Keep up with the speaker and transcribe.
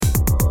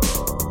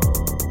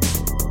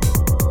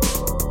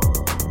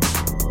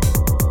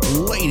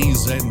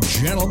Ladies and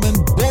gentlemen,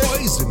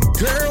 boys and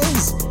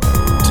girls,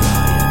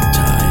 Dying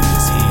Time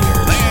is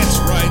here. That's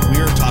right,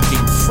 we are talking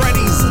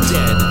Freddy's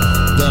Dead,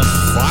 the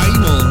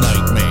final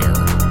nightmare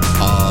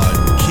on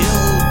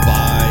Kill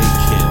by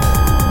Kill.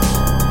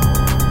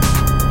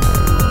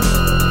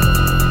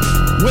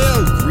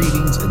 Well,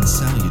 greetings and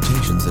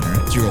salutations,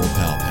 Internet. It's your old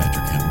pal,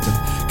 Patrick Hamilton,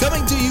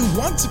 coming to you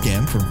once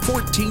again from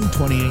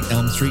 1428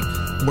 Elm Street.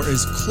 We're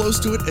as close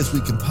to it as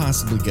we can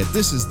possibly get.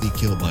 This is the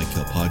Kill by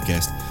Kill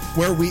podcast,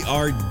 where we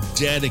are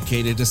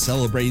dedicated to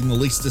celebrating the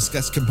least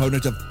discussed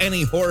component of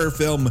any horror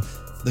film,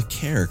 the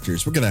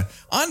characters. We're going to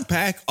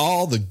unpack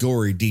all the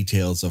gory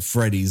details of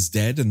Freddy's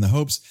Dead in the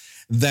hopes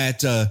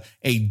that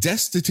a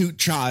destitute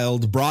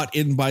child brought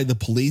in by the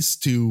police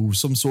to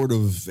some sort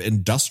of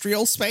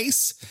industrial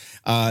space,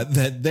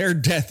 that their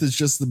death is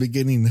just the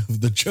beginning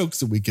of the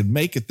jokes that we can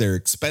make at their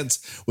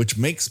expense, which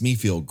makes me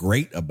feel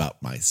great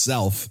about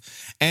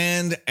myself.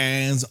 And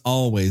as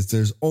always,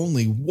 there's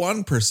only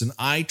one person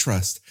I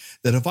trust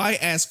that if I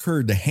ask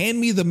her to hand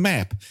me the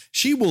map,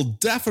 she will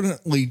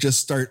definitely just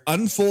start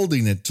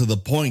unfolding it to the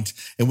point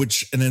in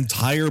which an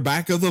entire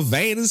back of the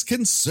van is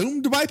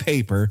consumed by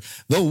paper.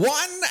 The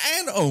one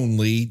and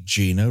only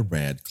Gina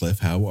Radcliffe.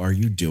 How are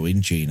you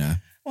doing,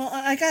 Gina? Well,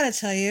 I gotta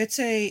tell you, it's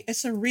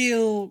a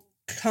real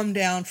come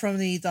down from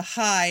the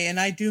high, and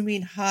I do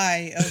mean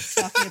high, of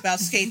talking about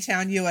Skate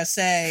Town,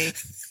 USA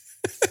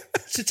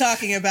to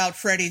talking about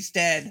Freddy's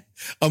Dead.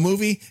 A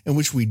movie in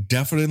which we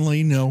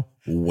definitely know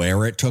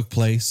where it took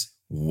place,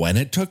 when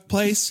it took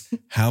place,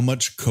 how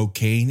much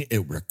cocaine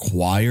it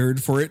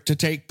required for it to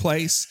take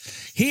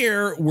place.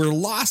 Here, we're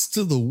lost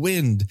to the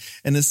wind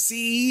in a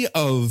sea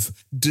of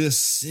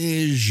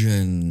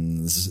decisions.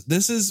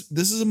 This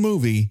is a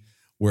movie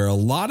where a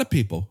lot of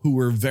people who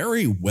were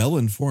very well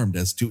informed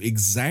as to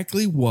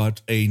exactly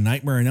what a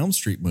Nightmare on Elm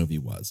Street movie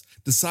was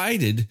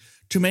decided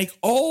to make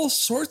all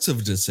sorts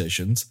of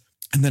decisions.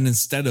 And then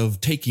instead of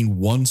taking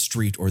one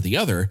street or the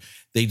other,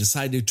 they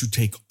decided to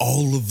take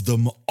all of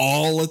them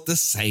all at the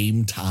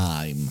same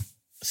time.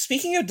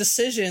 Speaking of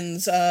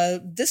decisions,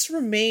 this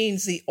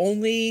remains the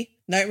only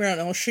Nightmare on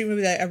Elm Street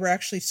movie that I ever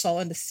actually saw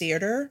in the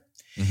theater.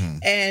 Mm-hmm.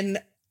 And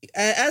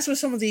as with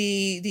some of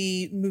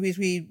the movies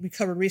we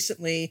covered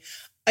recently,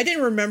 I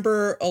didn't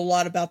remember a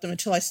lot about them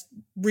until I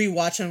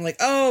rewatched them. I'm like,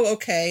 oh,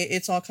 okay,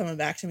 it's all coming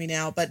back to me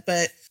now. But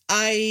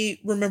I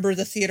remember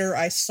the theater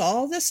I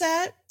saw this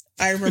at.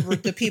 I remember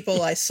the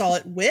people I saw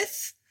it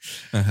with.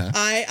 Uh-huh.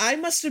 I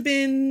must have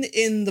been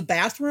in the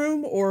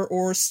bathroom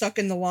or stuck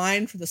in the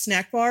line for the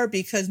snack bar,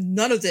 because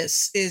none of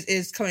this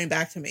is coming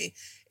back to me.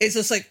 It's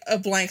just like a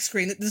blank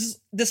screen.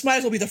 This might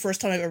as well be the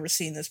first time I've ever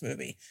seen this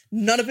movie.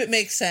 None of it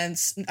makes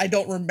sense. I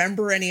don't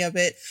remember any of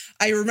it.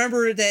 I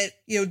remember that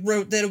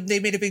that they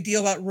made a big deal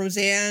about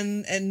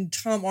Roseanne and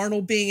Tom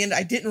Arnold being in.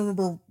 I didn't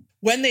remember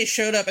when they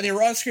showed up, and they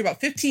were on screen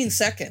about 15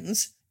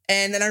 seconds.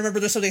 And then I remember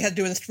there's something that had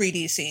to do with a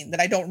 3D scene that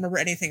I don't remember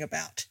anything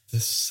about.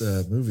 This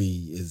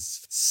movie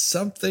is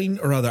something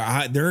or other.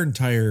 Their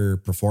entire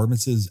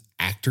performances,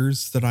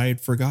 actors that I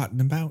had forgotten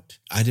about.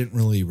 I didn't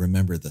really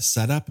remember the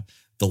setup.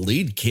 The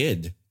lead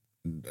kid,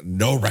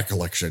 no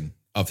recollection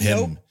of him.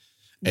 Nope.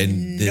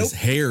 And his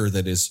hair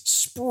that is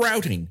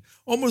sprouting,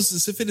 almost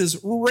as if it is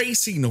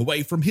racing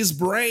away from his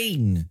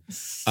brain,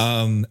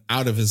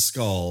 out of his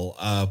skull.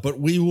 But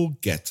we will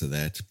get to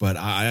that. But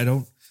I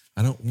don't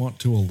want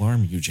to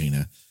alarm you,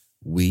 Gina.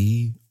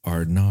 We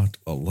are not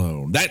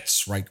alone.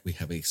 That's right. We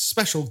have a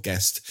special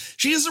guest.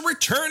 She is a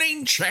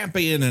returning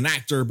champion, an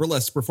actor,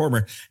 burlesque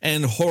performer,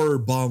 and horror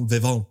bon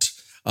vivant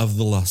of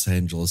the Los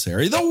Angeles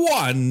area. The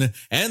one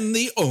and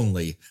the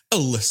only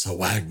Alyssa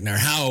Wagner.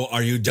 How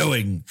are you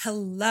doing?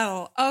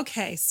 Hello.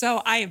 Okay,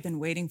 so I have been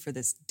waiting for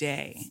this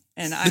day,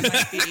 and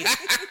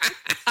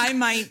I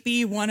might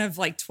be one of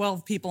like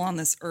 12 people on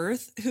this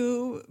earth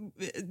who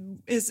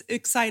is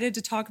excited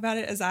to talk about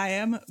it as I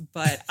am,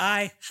 but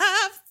I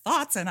have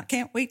thoughts and I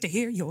can't wait to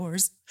hear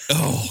yours.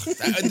 Oh,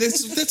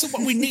 that's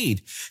what we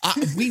need.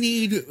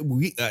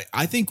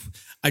 I think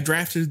I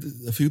drafted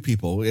a few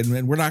people,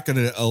 and we're not going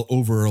to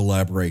over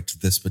elaborate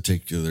this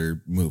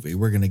particular movie.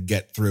 We're going to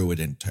get through it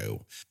in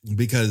two,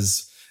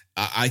 because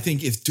I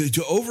think if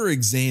to over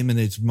examine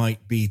it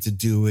might be to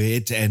do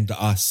it and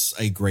us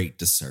a great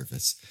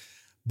disservice.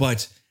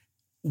 But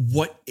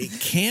what it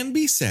can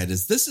be said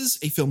is this is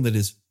a film that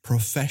is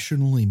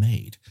professionally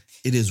made.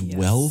 It is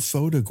well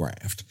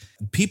photographed.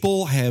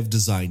 People have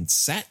designed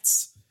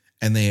sets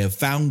and they have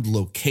found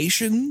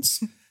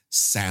locations.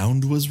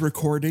 Sound was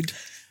recorded.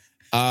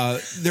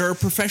 There are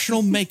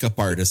professional makeup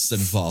artists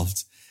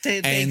involved.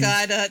 They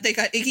got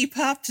Iggy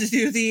Pop to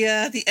do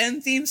the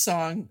end theme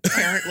song,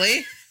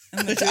 apparently.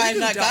 Which I've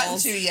not gotten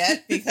to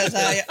yet, because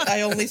I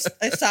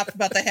stopped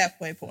about the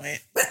halfway point.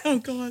 Oh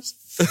gosh.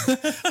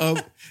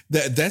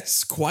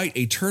 That's quite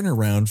a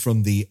turnaround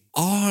from the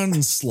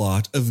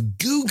onslaught of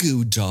Goo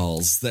Goo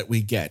Dolls that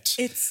we get.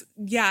 It's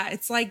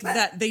like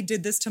that they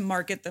did this to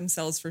market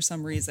themselves for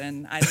some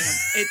reason. I don't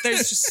know.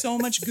 There's just so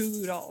much Goo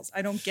Goo Dolls.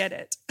 I don't get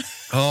it.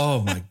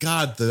 Oh my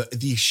God.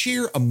 The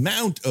sheer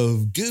amount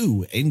of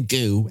goo and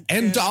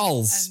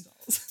dolls.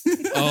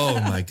 Beatles. Oh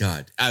my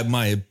God.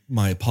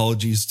 My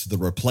apologies to the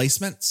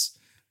Replacements,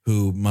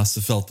 who must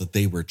have felt that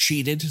they were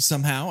cheated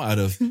somehow out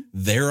of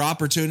their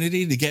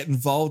opportunity to get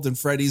involved in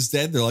Freddy's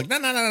Dead. They're like,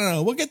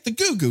 no, we'll get the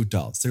Goo Goo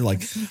Dolls. They're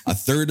like a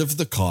third of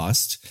the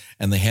cost,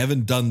 and they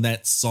haven't done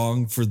that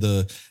song for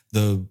the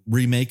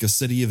remake of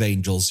City of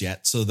Angels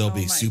yet, so they'll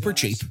be super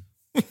cheap.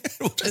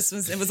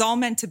 It was all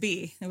meant to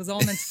be. It was all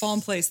meant to fall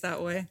in place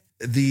that way.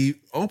 The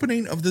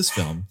opening of this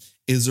film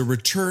is a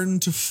return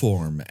to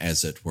form,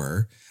 as it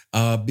were,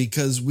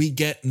 because we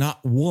get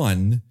not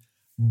one,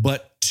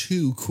 but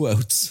two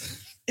quotes.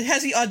 It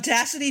has the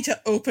audacity to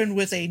open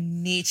with a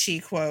Nietzsche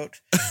quote,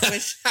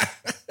 which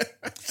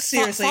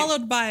seriously,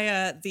 followed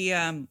by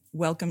the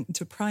 "Welcome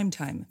to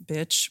Primetime,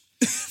 bitch."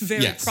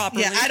 Very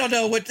properly. Yeah, I don't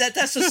know what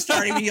that's just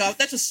starting me off.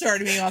 That's just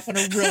starting me off on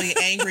a really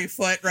angry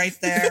foot right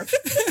there.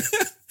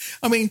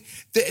 I mean,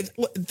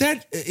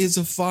 that is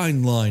a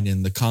fine line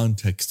in the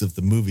context of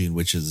the movie in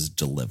which it is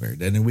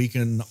delivered, and we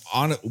can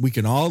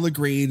all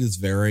agree it is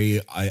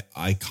very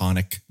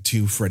iconic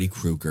to Freddy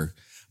Krueger,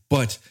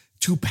 but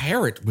to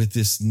pair it with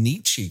this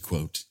Nietzsche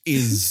quote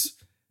is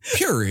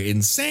pure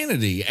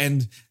insanity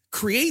and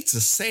creates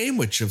a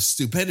sandwich of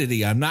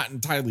stupidity I'm not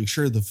entirely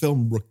sure the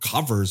film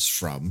recovers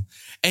from.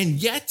 And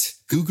yet,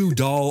 Goo Goo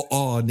Doll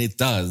on it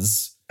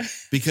does,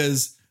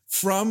 because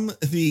from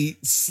the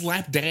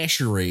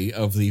slapdashery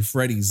of the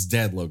Freddy's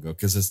Dead logo,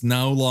 because it's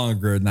no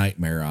longer a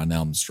Nightmare on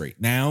Elm Street.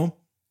 Now,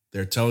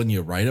 they're telling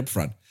you right up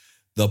front,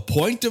 the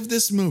point of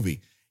this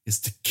movie is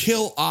to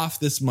kill off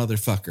this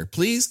motherfucker.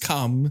 Please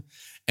come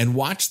and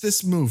watch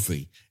this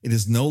movie. It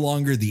is no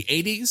longer the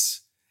 80s.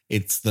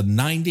 It's the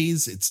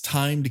 90s. It's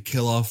time to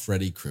kill off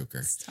Freddy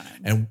Krueger.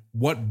 And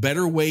what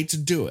better way to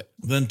do it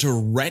than to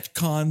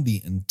retcon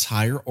the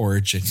entire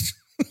origin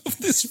of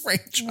this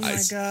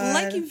franchise? Oh my God.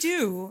 Like you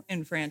do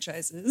in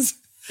franchises.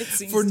 It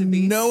seems For to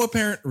be. no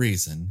apparent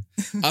reason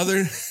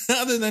other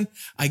than,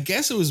 I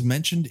guess it was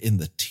mentioned in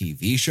the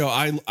TV show.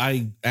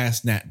 I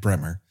asked Nat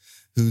Bremer,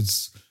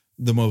 who's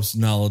the most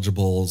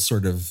knowledgeable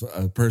sort of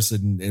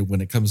person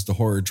when it comes to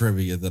horror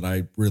trivia that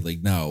I really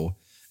know.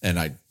 And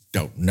I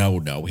don't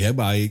know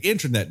him. I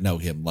internet know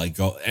him like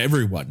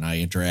everyone I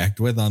interact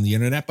with on the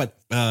internet. But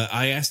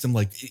I asked him,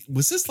 like,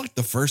 was this like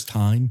the first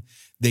time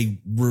they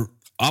were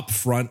up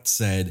front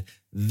said,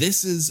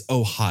 this is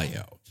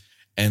Ohio?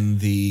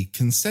 And the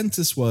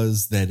consensus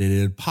was that it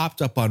had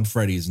popped up on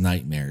Freddy's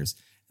Nightmares,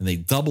 and they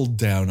doubled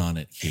down on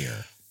it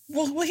here.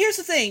 Well, here's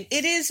the thing.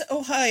 It is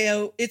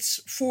Ohio. It's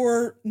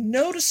for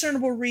no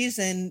discernible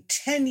reason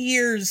 10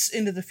 years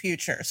into the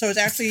future. So it's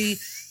actually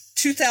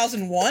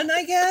 2001,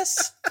 I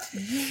guess.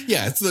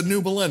 Yeah, it's the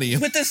new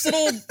millennium. With this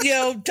little,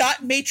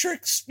 dot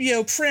matrix,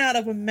 printout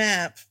of a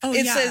map. Oh,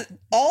 it yeah. says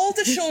all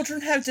the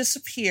children have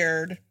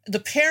disappeared.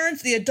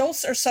 The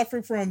adults are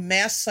suffering from a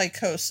mass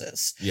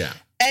psychosis. Yeah.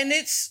 And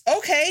it's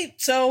okay.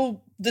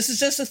 So this is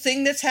just a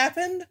thing that's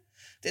happened.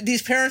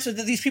 These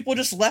people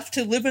just left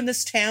to live in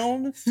this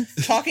town,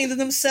 talking to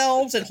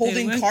themselves and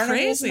holding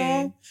carnivals and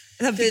all.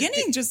 The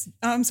beginning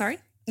I'm sorry.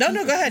 No,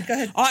 go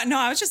ahead. Oh, no,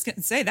 I was just going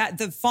to say that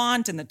the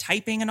font and the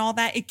typing and all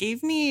that, it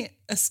gave me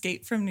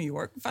Escape from New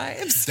York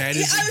vibes. That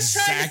is I was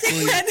trying to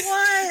think what it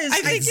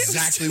was.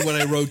 Exactly what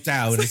I wrote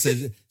down. I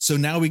said, so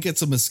now we get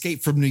some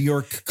Escape from New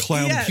York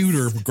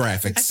computer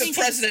graphics. The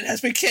president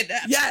has been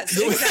kidnapped. Yes,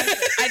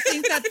 exactly. I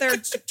think that they're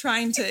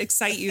trying to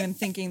excite you and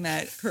thinking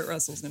that Kurt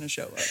Russell's going to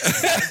show up.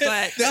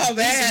 But oh,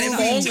 man, if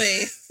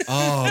only.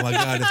 Oh, my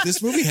God. If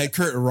this movie had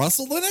Kurt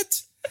Russell in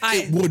it,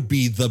 it would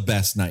be the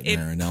best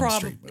Nightmare on Elm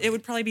Street movie. It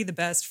would probably be the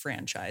best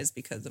franchise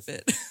because of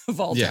it of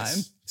all time.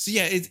 So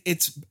yeah,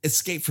 it's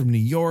Escape from New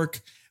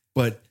York,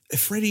 but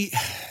Freddy,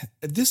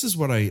 this is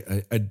what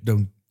I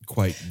don't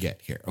quite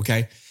get here.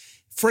 Okay,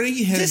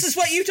 Freddy has. This is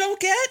what you don't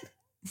get.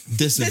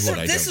 This is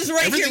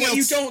what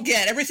you don't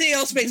get. Everything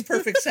else makes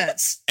perfect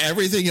sense.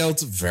 Everything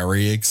else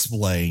very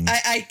explained.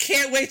 I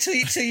can't wait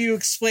till you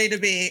explain to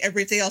me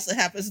everything else that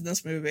happens in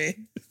this movie.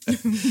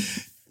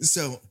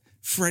 So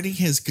Freddy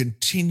has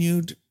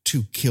continued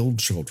to kill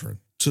children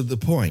to the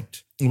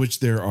point in which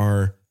there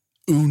are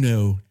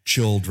uno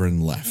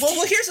children left.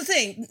 Well, here's the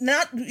thing.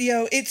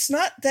 It's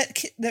not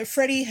that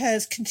Freddy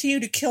has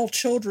continued to kill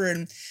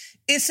children.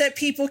 It's that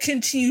people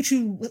continue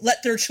to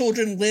let their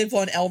children live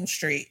on Elm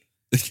Street.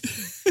 But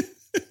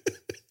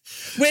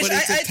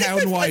it's a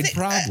town-wide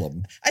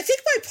problem. I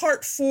think by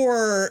part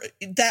 4,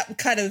 that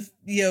kind of,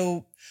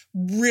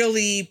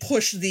 really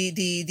pushed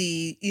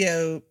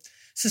the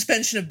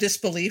suspension of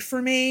disbelief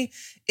for me,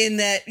 in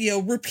that,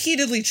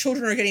 repeatedly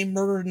children are getting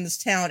murdered in this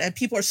town and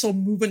people are still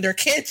moving their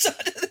kids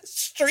onto the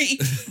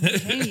street.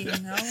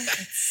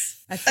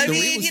 Hey,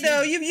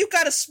 you've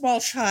got a small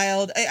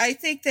child. I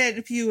think that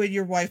if you and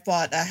your wife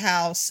bought a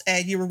house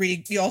and you were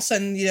reading, all of a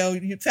sudden,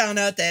 you found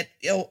out that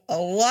a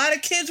lot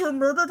of kids were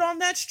murdered on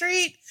that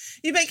street,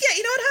 you'd be like, yeah,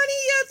 you know what,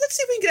 honey, let's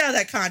see if we can get out of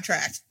that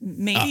contract.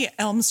 Maybe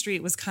Elm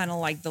Street was kind of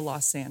like the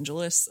Los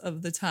Angeles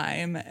of the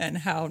time, and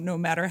how no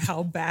matter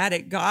how bad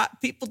it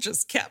got, people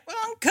just kept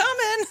on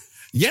coming.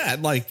 Yeah,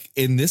 like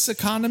in this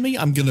economy,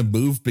 I'm going to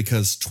move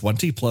because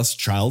 20 plus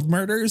child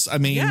murders. I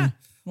mean,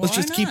 Let's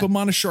just keep them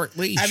on a short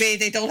leash. I mean,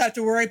 they don't have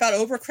to worry about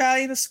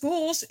overcrowding the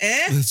schools.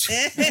 That's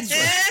right.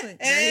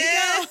 There you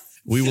go.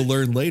 We will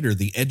learn later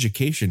the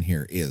education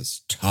here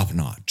is top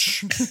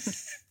notch.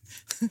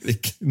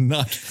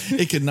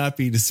 It cannot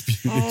be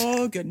disputed.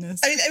 Oh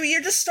goodness. I mean,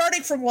 you're just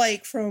starting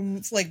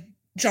from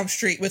Jump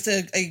Street with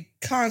a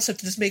concept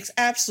that just makes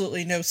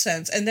absolutely no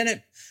sense, and then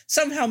it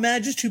somehow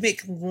manages to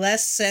make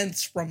less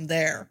sense from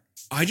there.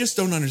 I just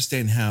don't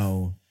understand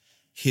how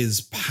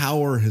his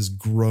power has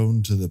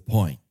grown to the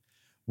point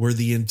where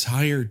the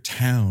entire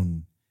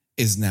town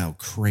is now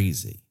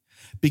crazy.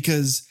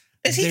 Because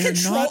is he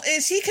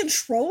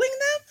controlling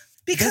them?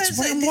 Because that's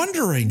what I'm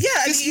wondering.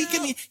 Yeah,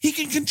 because he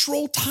can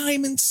control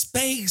time and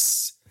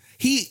space.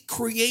 He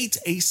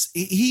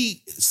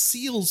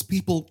seals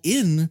people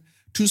in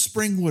to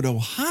Springwood,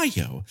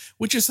 Ohio,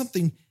 which is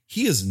something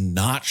he has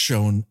not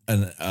shown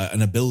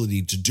an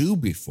ability to do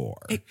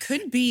before. It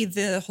could be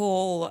the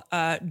whole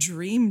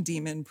dream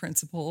demon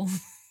principle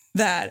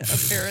that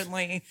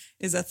apparently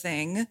is a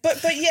thing.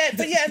 But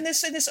yeah, in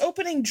this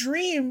opening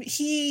dream,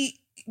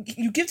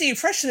 you give the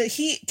impression that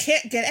he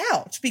can't get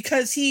out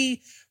because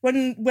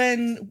when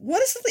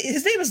what is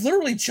his name is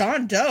literally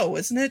John Doe,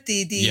 isn't it?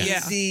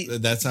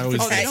 That's how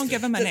he's. They don't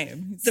give him a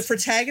name. The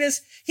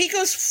protagonist, he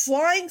goes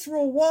flying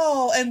through a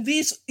wall and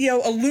leaves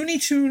a Looney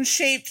Tune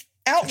shaped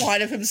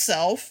outline of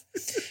himself,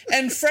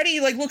 and Freddy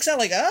looks out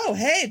oh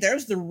hey,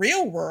 there's the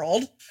real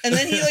world, and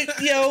then he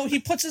he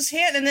puts his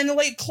hand and then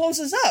it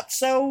closes up.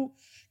 So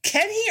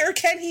can he or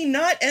can he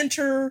not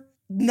enter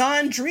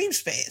non-dream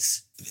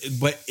space?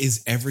 But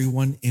is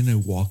everyone in a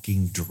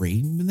walking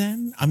dream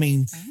then? I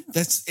mean,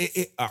 that's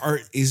it.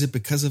 Is it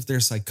because of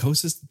their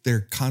psychosis that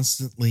they're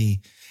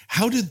constantly?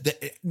 How did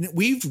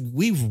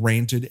we've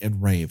ranted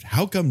and raved?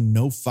 How come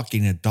no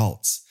fucking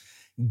adults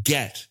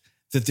get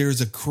that there's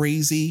a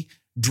crazy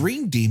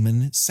dream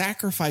demon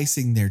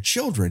sacrificing their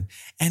children,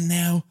 and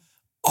now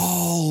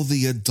all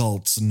the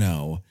adults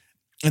know?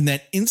 And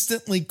that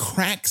instantly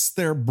cracks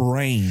their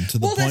brain to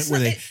the point where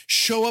they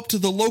show up to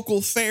the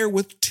local fair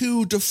with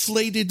 2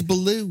 deflated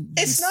balloons.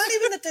 It's not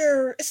even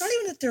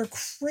that they're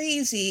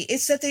crazy.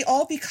 It's that they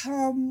all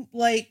become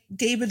like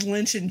David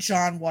Lynch and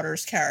John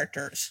Waters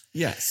characters.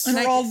 Yes,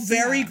 they're all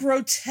very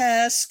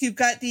grotesque. You've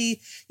got the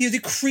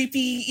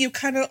creepy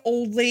kind of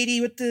old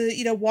lady with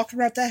the walking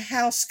around the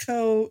house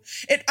coat.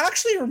 It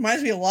actually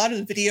reminds me a lot of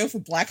the video for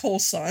Black Hole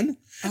Sun.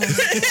 Oh my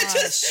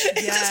gosh.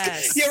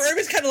 Yes.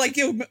 Everybody's kind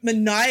of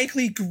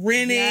maniacally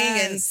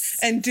grinning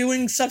and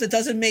doing stuff that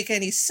doesn't make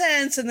any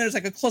sense. And there's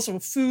a close up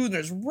of food and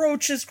there's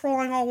roaches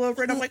crawling all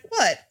over. And I'm like,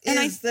 what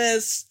is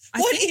this?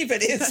 What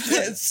even is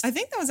this? I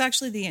think that was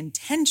actually the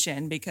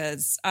intention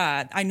because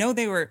I know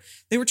they were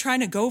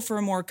trying to go for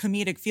a more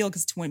comedic feel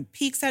because Twin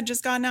Peaks had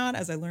just gotten out,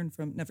 as I learned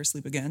from Never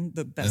Sleep Again,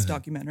 the best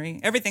documentary.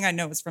 Everything I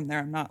know is from there.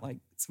 I'm not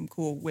some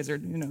cool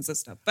wizard who knows this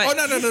stuff. But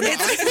no. I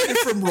heard it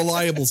from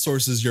reliable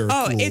sources. You're a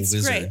cool it's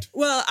wizard. Great.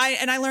 Well,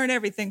 I learned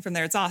everything from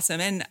there. It's awesome.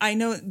 And I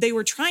know they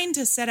were trying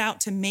to set out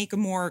to make a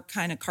more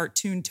kind of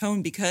cartoon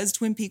tone because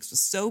Twin Peaks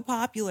was so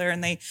popular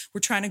and they were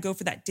trying to go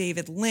for that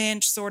David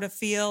Lynch sort of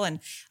feel.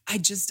 And I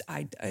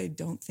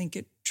don't think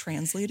it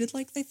translated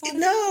like they thought.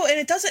 No, and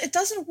it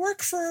doesn't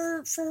work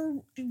for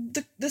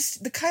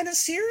the kind of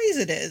series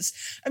it is.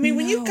 I mean,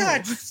 when you've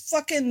got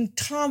fucking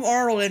Tom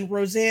Arnold and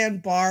Roseanne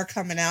Barr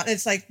coming out,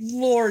 it's like,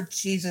 Lord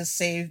Jesus,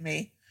 save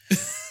me.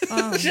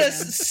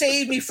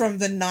 Save me from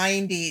the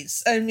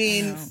 90s. I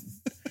mean,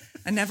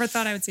 I never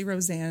thought I would see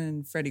Roseanne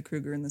and Freddy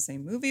Krueger in the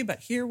same movie,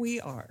 but here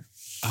we are.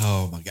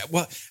 Oh my God.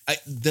 Well,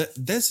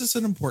 this is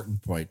an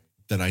important point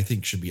that I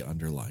think should be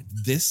underlined.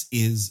 This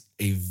is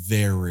a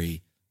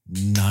very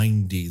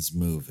 90s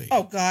movie.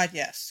 Oh God,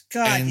 yes.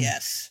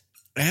 Yes.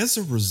 As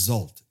a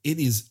result, it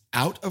is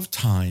out of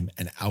time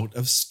and out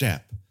of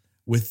step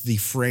with the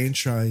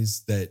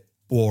franchise that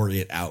bore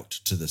it out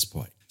to this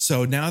point.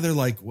 So now they're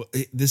like, well,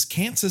 this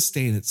can't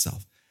sustain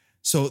itself.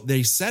 So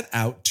they set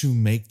out to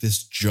make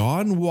this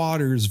John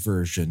Waters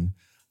version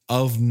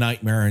of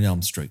Nightmare on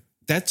Elm Street.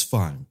 That's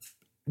fine.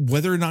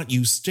 Whether or not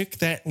you stick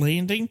that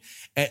landing,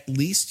 at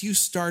least you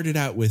started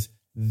out with,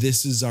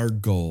 this is our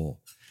goal.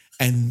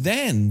 And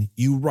then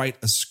you write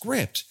a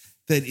script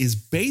that is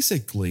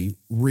basically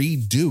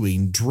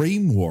redoing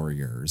Dream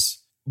Warriors,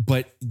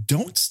 but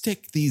don't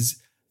stick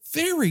these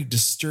very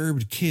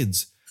disturbed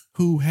kids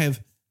who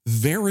have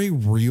very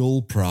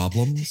real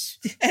problems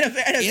and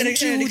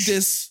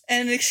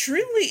an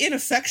extremely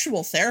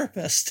ineffectual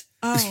therapist.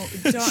 Oh,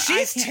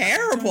 she's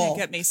terrible. Don't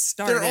get me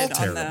started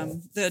on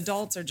them. The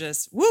adults are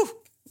just woo.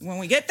 When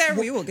we get there,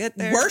 we will get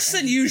there. Worse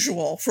than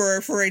usual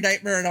for a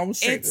Nightmare on Elm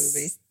Street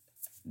movie.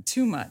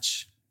 Too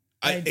much.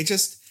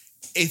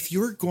 If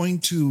you're going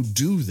to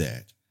do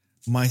that,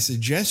 my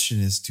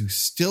suggestion is to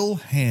still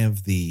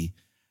have the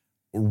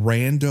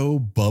rando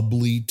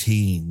bubbly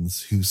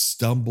teens who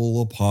stumble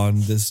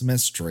upon this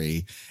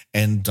mystery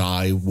and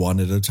die one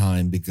at a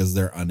time because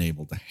they're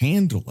unable to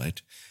handle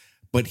it.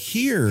 But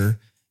here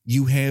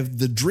you have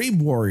the Dream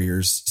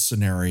Warriors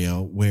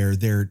scenario where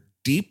they're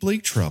deeply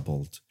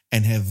troubled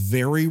and have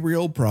very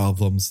real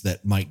problems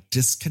that might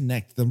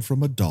disconnect them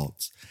from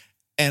adults.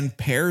 and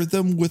pair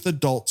them with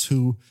adults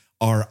who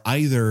are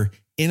either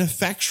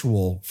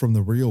ineffectual from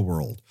the real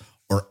world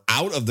or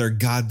out of their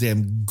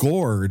goddamn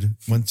gourd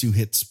once you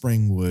hit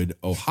Springwood,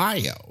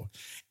 Ohio.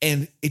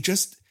 And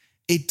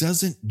it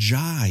doesn't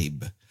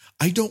jibe.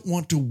 I don't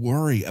want to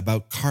worry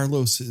about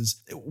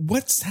Carlos's,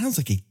 what sounds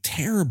like a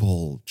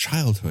terrible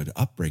childhood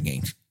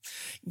upbringing.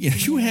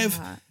 You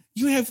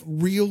have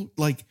real,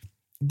 like,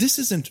 this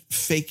isn't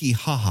fakey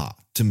haha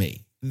to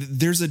me.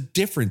 There's a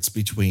difference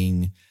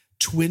between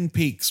Twin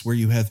Peaks, where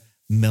you have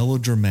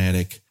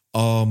melodramatic,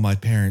 oh, my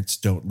parents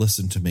don't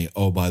listen to me.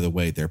 Oh, by the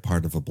way, they're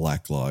part of a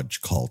Black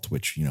Lodge cult,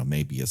 which,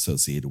 may be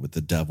associated with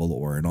the devil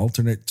or an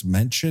alternate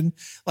dimension.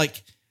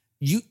 Like,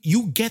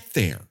 you get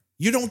there.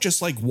 You don't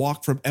just like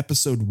walk from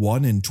episode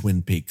 1 in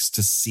Twin Peaks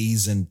to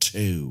season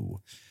 2.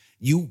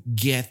 You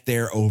get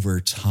there over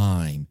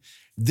time.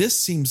 This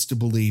seems to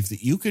believe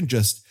that you can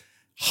just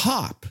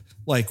hop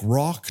like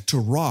rock to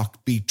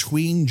rock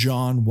between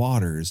John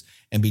Waters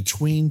and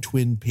between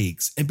Twin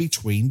Peaks and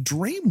between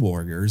Dream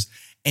Warriors.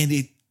 And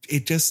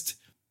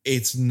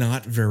it's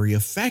not very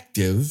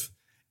effective.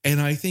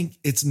 And I think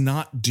it's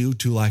not due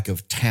to lack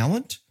of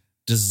talent,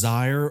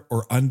 desire,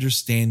 or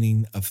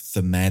understanding of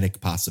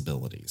thematic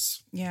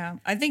possibilities. Yeah,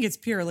 I think it's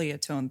purely a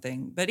tone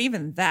thing. But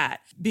even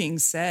that being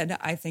said,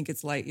 I think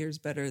it's light years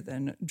better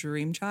than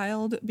Dream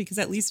Child, because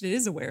at least it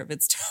is aware of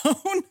its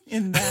tone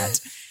in that.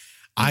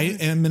 I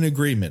am in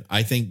agreement.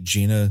 I think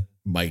Gina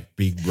might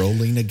be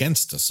rolling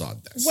against us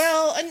on this.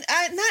 Well, and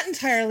not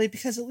entirely,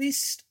 because at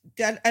least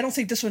I don't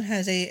think this one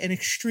has an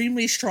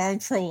extremely strong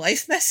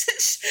pro-life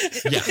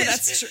message. Yeah,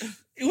 that's true.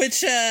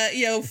 Which,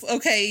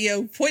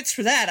 points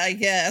for that, I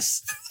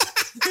guess.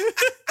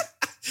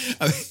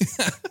 I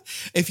mean,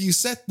 if you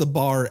set the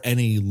bar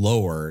any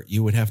lower,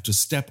 you would have to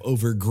step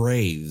over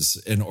graves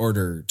in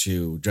order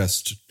to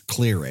just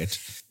clear it.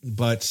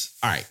 But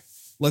all right,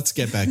 let's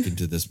get back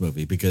into this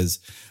movie, because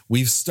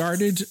we've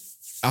started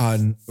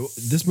on,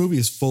 this movie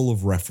is full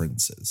of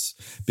references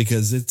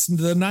because it's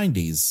the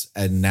 90s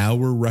and now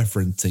we're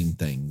referencing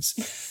things.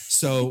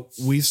 So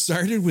we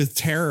started with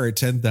Terror at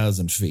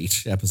 10,000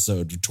 Feet,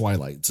 episode of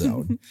Twilight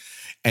Zone.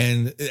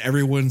 And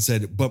everyone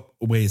said, but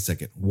wait a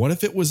second, what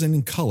if it was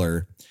in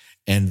color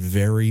and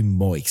very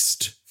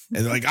moist?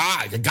 And they're like,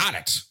 I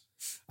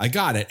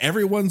got it.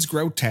 Everyone's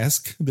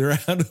grotesque. They're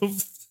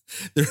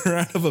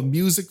out of a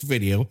music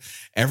video.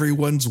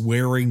 Everyone's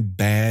wearing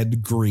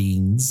bad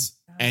greens.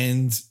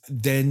 And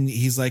then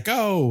he's like,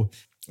 oh,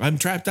 I'm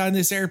trapped on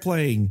this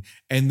airplane.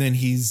 And then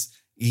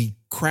he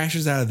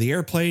crashes out of the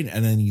airplane,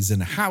 and then he's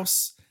in a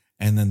house,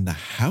 and then the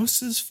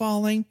house is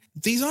falling.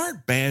 These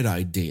aren't bad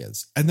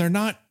ideas, and they're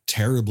not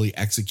terribly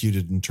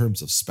executed in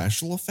terms of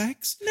special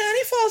effects. No,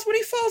 when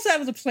he falls out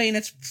of the plane,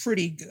 it's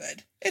pretty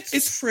good.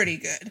 It's pretty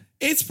good.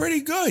 It's pretty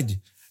good.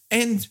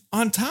 And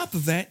on top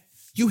of that,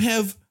 you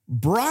have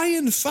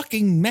Brian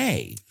fucking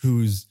May,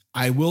 who's,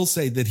 I will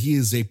say that he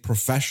is a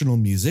professional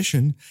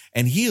musician,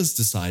 and he has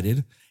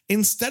decided,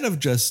 instead of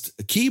just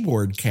a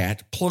keyboard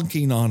cat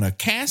plunking on a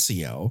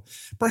Casio,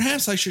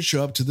 perhaps I should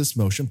show up to this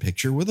motion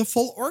picture with a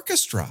full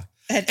orchestra.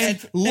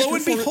 And lo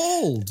and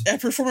behold, and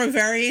perform a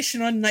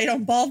variation on Night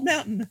on Bald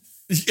Mountain.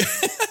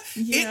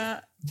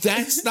 Yeah.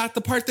 That's not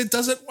the part that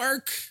doesn't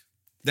work.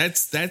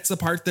 That's the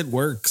part that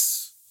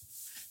works.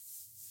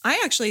 I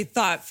actually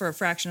thought for a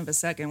fraction of a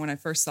second when I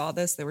first saw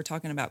this, they were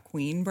talking about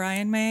Queen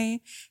Brian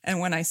May. And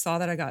when I saw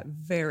that, I got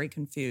very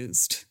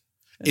confused.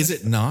 Is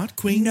it not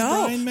Queen's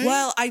Brian May?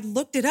 Well, I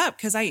looked it up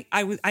because I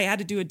had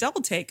to do a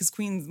double take because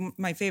Queen's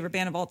my favorite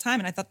band of all time.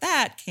 And I thought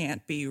that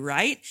can't be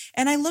right.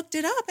 And I looked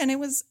it up and it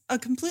was a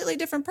completely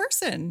different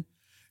person.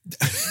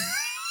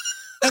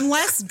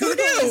 Unless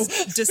Google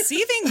is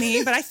deceiving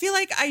me, but I feel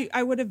like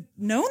I would have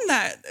known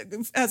that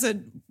as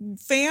a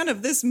fan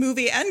of this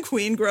movie and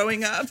Queen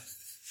growing up.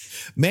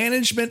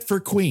 Management for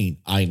Queen.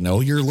 I know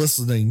you're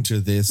listening to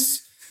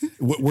this.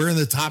 We're in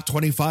the top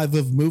 25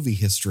 of movie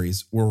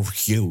histories. We're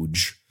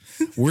huge.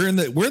 We're in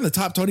the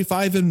top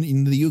 25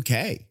 in the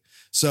UK.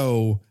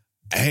 So,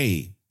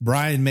 hey,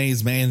 Brian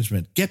May's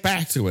management, get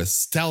back to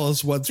us. Tell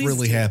us what's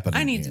really happening.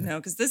 I need to know,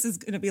 because this is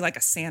going to be like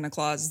a Santa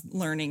Claus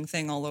learning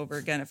thing all over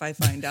again if I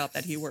find out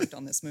that he worked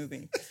on this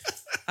movie.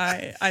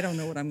 I don't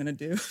know what I'm going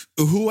to do.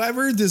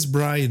 Whoever this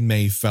Brian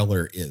May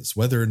feller is,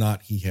 whether or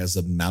not he has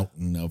a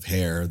mountain of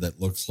hair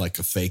that looks like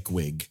a fake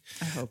wig,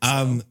 I hope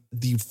so.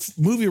 The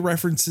movie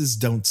references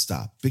don't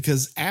stop,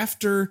 because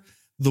after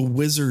The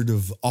Wizard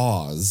of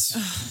Oz...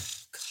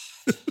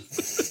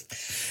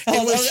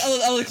 Oh, God.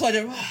 Oh,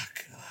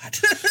 God.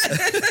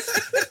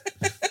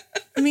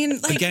 I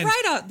mean, like, again,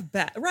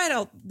 right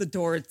out the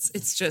door,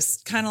 it's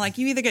just kind of like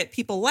you either get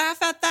people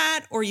laugh at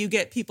that or you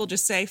get people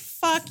just say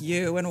 "fuck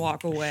you" and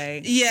walk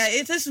away. Yeah,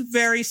 it's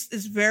very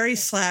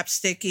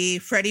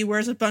slapsticky. Freddie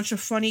wears a bunch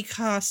of funny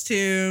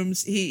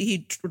costumes.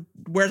 He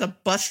wears a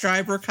bus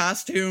driver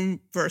costume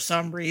for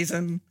some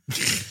reason.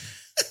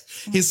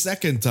 His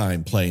second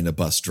time playing a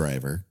bus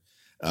driver.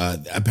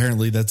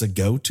 Apparently, that's a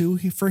go-to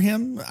for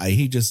him.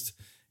 He just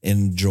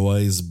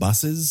enjoys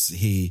buses.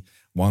 He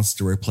wants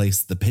to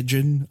replace the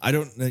pigeon. I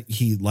don't know.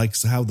 He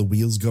likes how the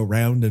wheels go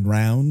round and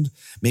round.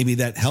 Maybe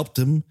that helped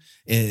him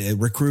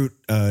recruit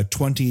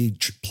 20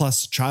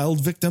 plus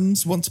child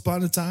victims once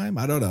upon a time.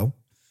 I don't know.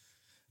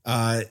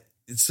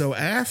 So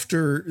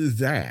after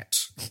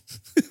that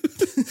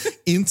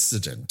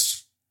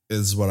incident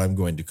is what I'm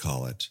going to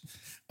call it.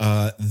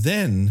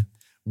 Then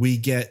we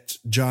get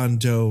John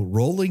Doe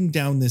rolling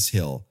down this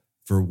hill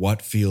for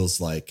what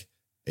feels like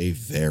a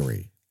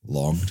very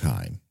long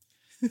time.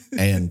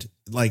 And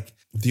like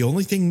the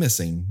only thing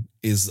missing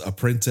is a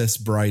Princess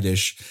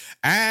Bride-ish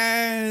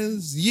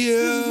 "As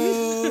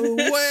You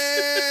Wish."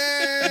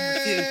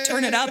 If you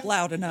turn it up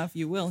loud enough,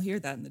 you will hear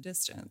that in the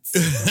distance.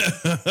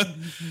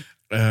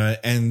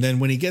 And then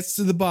when he gets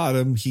to the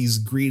bottom, he's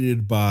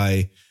greeted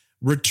by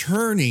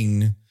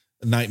returning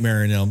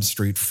Nightmare on Elm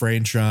Street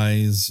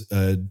franchise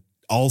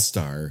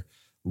all-star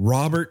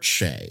Robert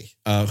Shaye,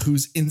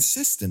 whose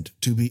insistence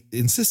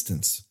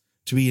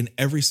to be in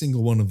every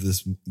single one of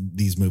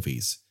these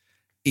movies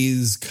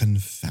is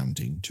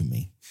confounding to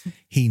me.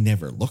 He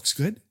never looks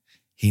good.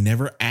 He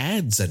never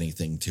adds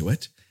anything to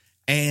it.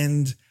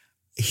 And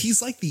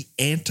he's like the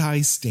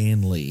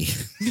anti-Stan Lee.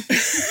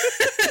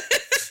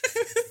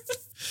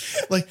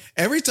 Like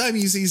every time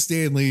you see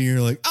Stan Lee,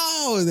 you're like,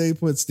 oh, they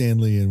put Stan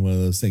Lee in one of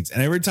those things.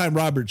 And every time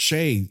Robert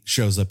Shaye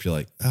shows up, you're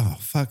like, oh,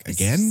 fuck,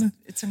 again?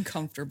 It's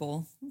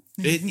uncomfortable.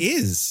 It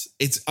is.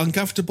 It's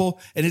uncomfortable.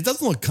 And it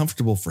doesn't look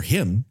comfortable for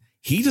him.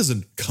 He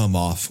doesn't come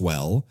off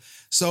well.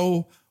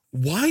 So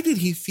why did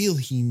he feel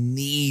he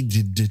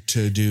needed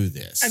to do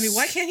this? I mean,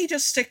 why can't he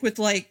just stick with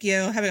like,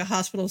 having a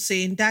hospital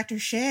scene, Dr.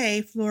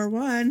 Shaye, floor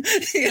 1.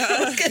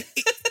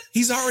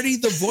 He's already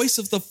the voice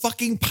of the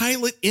fucking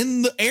pilot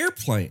in the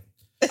airplane.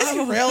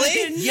 Oh,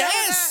 really?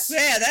 Yes.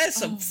 Man, that's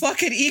some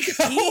fucking ego.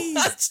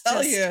 I'll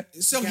tell you.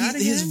 So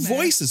his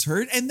voice is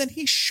heard, and then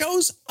he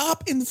shows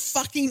up in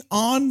fucking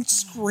on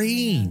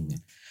screen.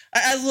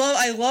 I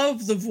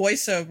love the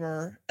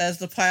voiceover as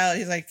the pilot.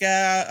 He's like,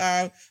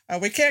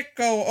 we can't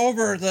go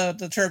over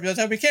the turbulence,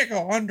 and we can't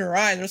go under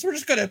either, so we're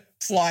just going to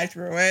fly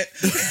through it.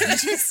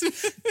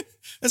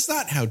 That's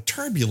not how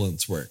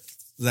turbulence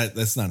works.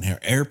 That's not how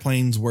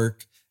airplanes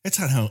work. That's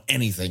not how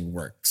anything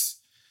works.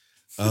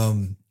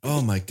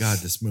 Oh my God,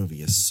 this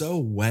movie is so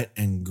wet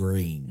and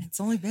green. It's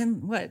only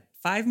been,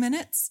 5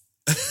 minutes?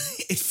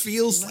 It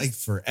feels like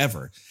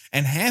forever.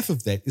 And half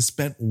of that is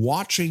spent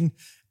watching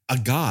a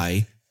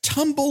guy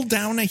tumble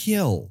down a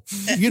hill.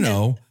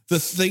 The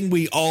thing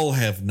we all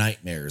have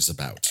nightmares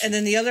about. And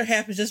then the other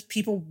half is just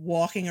people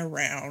walking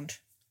around.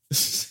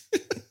 So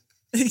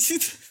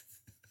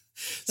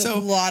a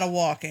lot of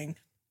walking.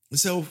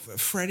 So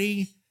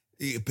Freddy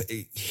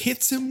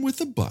hits him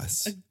with a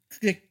bus.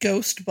 A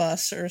ghost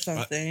bus or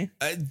something.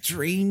 A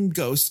dream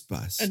ghost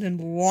bus. And then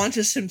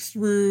launches him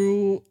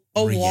through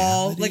a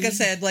wall. Like I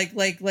said, like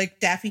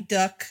Daffy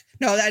Duck.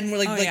 No, that more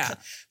like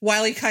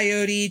Wile E.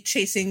 Coyote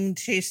chasing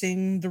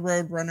the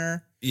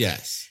Roadrunner.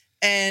 Yes.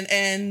 And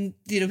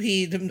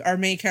our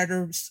main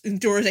character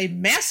endures a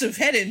massive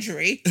head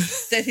injury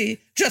that he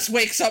just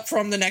wakes up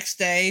from the next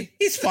day.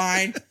 He's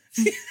fine.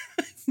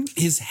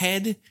 His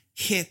head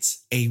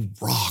hits a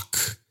rock.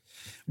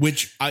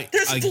 Which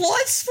there's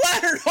blood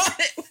splattered on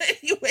it when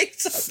he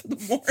wakes up in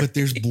the morning. But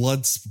there's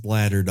blood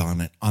splattered on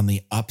it on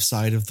the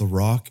upside of the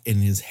rock, and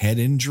his head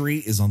injury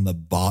is on the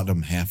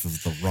bottom half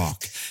of the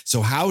rock.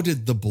 So how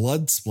did the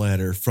blood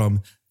splatter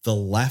from the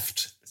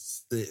left,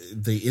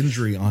 the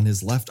injury on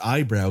his left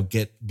eyebrow,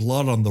 get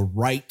blood on the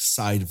right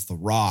side of the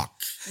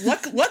rock?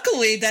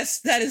 Luckily, that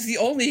is the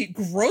only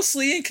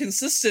grossly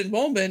inconsistent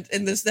moment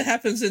in this that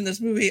happens in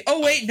this movie. Oh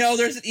wait, no,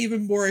 there's an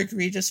even more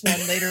egregious one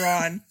later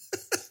on.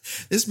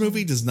 This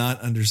movie does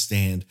not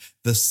understand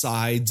the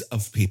sides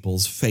of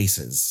people's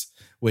faces,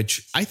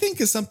 which I think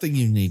is something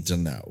you need to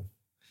know.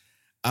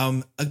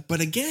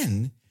 But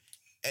again,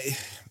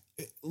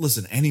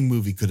 listen, any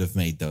movie could have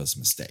made those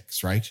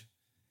mistakes, right?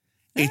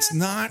 It's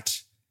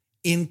not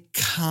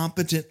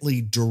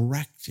incompetently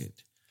directed.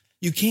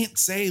 You can't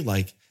say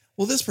like,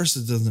 well, this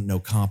person doesn't know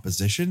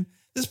composition.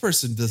 This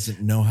person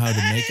doesn't know how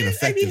to make an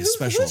effective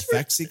special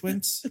effects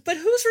sequence. But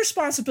whose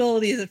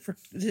responsibility is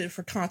it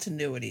for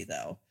continuity,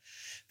 though?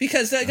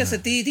 Because, like I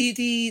said,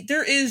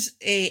 there is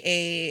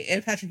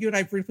and Patrick, you and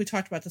I briefly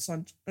talked about this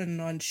on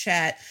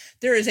chat.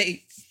 There is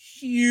a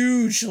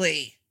huge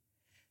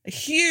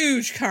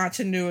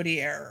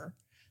continuity error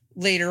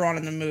later on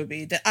in the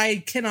movie that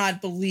I cannot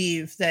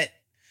believe that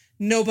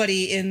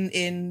nobody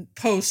in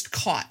post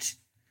caught.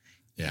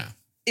 Yeah,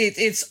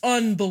 it's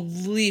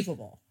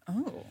unbelievable.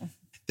 Oh.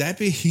 That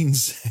being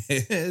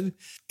said,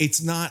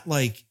 it's not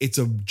like it's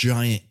a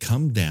giant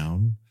come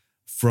down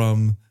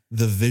from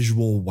the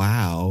visual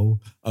wow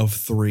of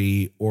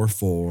 3 or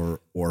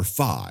 4 or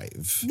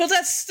 5. Well,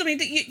 that's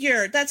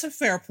a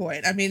fair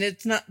point. I mean,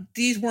 it's not,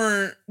 these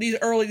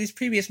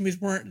previous movies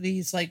weren't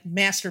these like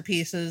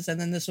masterpieces, and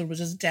then this one was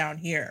just down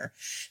here.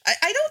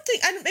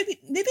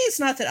 Maybe it's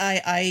not that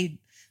I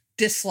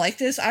dislike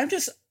this. I'm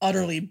just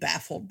utterly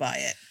baffled by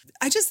it.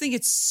 I just think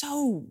it's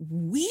so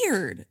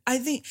weird. I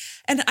think,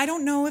 and I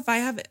don't know if I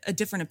have a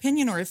different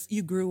opinion or if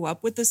you grew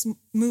up with this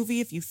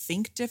movie, if you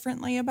think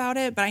differently about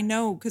it, but I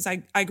know because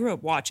I grew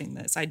up watching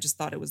this. I just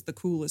thought it was the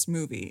coolest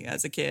movie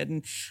as a kid.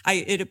 And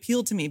it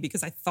appealed to me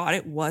because I thought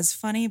it was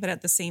funny, but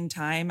at the same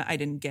time, I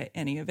didn't get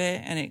any of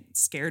it and it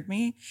scared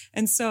me.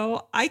 And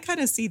so I kind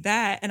of see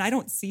that, and I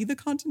don't see the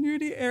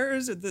continuity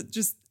errors or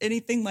just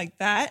anything like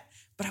that.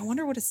 But I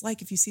wonder what it's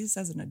like if you see this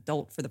as an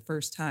adult for the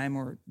first time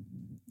or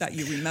that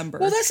you remember.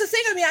 Well, that's the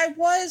thing. I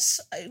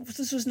mean,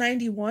 this was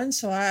 91,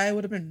 so I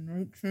would have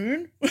been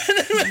when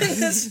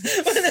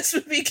this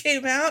movie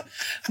came out.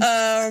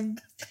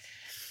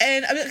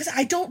 And I mean, because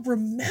I don't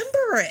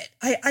remember it.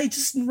 I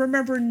just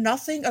remember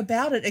nothing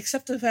about it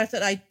except the fact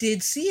that I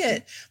did see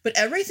it. But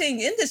everything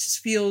in this just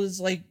feels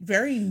like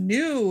very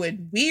new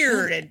and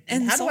weird.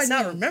 And how do I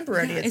not remember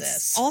any of this?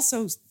 It's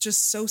also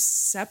just so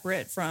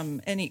separate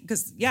from any,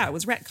 because it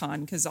was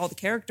retcon because all the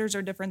characters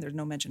are different. There's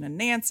no mention of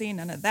Nancy,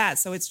 none of that.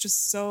 So it's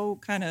just so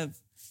kind of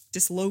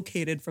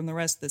dislocated from the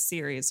rest of the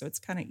series. So it's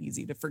kind of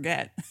easy to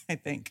forget, I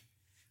think.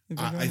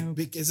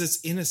 Because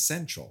it's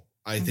inessential,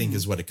 I think,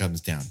 is what it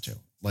comes down to.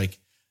 Like,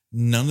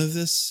 none of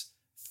this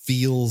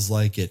feels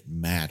like it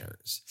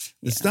matters.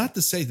 It's not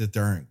to say that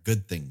there aren't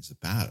good things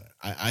about it.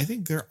 I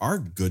think there are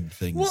good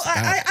things about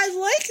it. I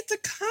like the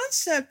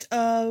concept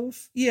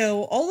of,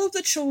 all of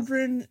the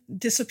children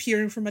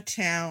disappearing from a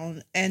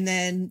town and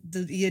then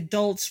the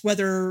adults,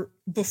 whether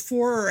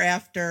before or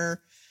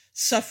after,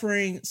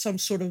 suffering some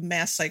sort of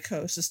mass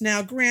psychosis.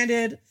 Now,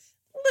 granted,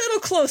 a little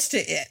close to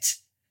it,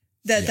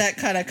 that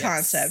kind of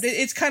concept.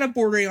 It's kind of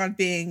bordering on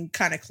being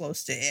kind of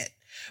close to it.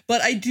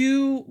 But I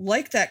do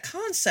like that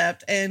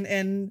concept,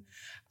 and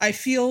I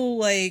feel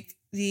like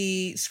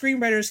the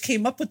screenwriters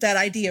came up with that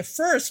idea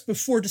first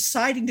before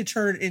deciding to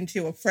turn it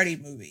into a Freddy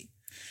movie,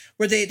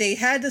 where they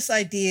had this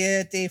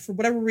idea, for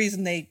whatever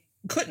reason they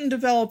couldn't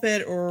develop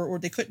it or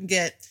they couldn't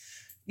get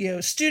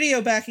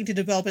studio backing to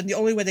develop it. And the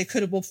only way they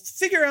could have,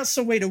 figure out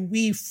some way to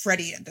weave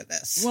Freddy into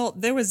this. Well,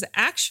 there was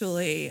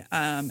actually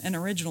an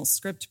original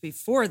script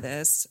before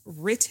this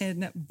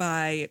written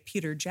by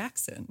Peter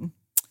Jackson.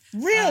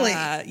 Really?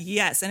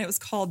 Yes. And it was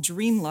called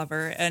Dream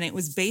Lover. And it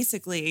was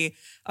basically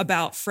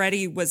about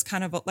Freddy was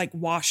kind of like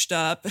washed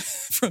up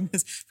from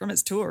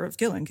his tour of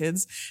killing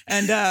kids.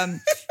 And,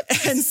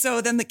 and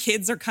so then the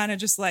kids are kind of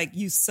just like,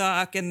 you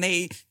suck. And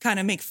they kind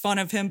of make fun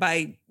of him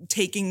by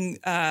taking,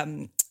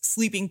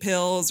 sleeping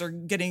pills or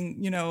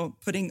getting,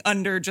 putting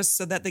under just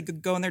so that they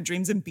could go in their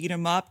dreams and beat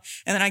him up.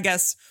 And then I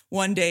guess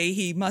one day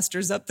he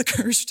musters up the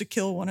courage to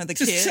kill one of the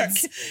kids.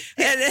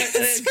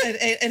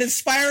 An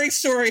inspiring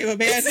story of a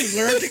man who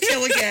learned to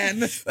kill again.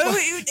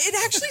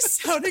 It actually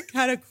sounded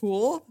kind of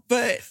cool,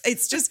 but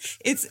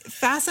it's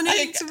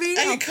fascinating to me.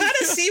 I can kind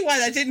of see why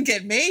that didn't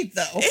get made,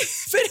 though.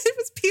 But it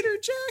was Peter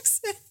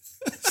Jackson.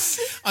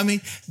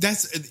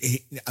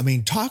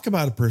 Talk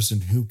about a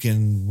person who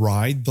can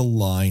ride the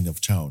line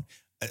of tone,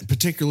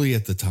 particularly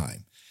at the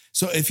time.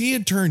 So if he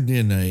had turned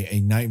in a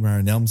Nightmare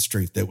on Elm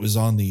Street that was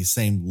on the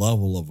same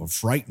level of a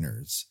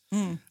Frighteners,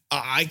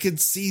 I could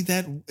see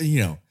that,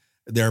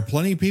 there are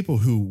plenty of people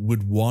who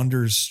would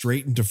wander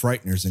straight into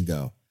Frighteners and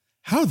go,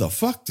 how the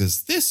fuck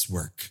does this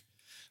work?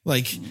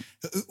 Like,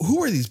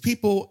 who are these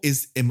people?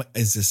 Is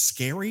this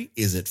scary?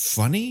 Is it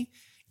funny?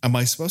 Am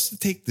I supposed to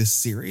take this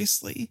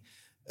seriously?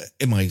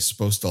 Am I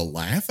supposed to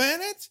laugh at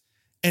it?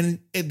 And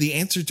the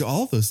answer to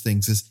all those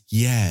things is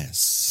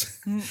yes.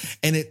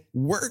 And it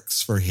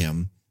works for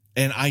him.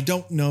 And I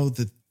don't know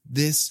that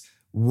this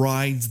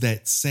rides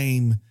that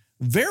same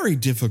very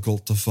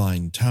difficult to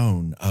find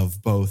tone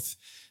of both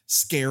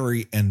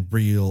scary and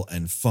real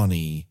and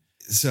funny.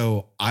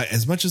 So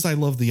as much as I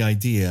love the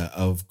idea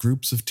of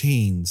groups of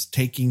teens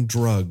taking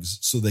drugs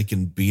so they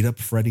can beat up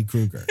Freddy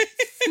Krueger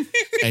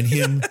and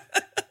him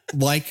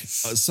like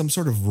some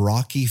sort of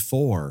Rocky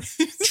IV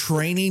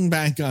training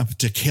back up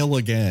to kill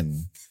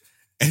again.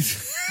 And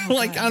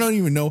I don't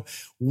even know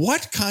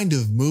what kind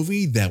of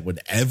movie that would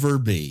ever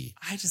be.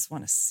 I just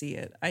want to see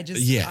it. I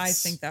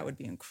think that would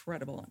be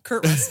incredible.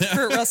 Kurt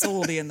Russell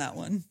will be in that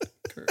one.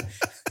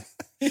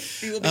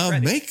 He will be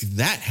make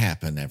that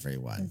happen,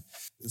 everyone.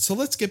 So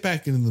let's get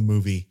back into the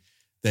movie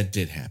that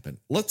did happen.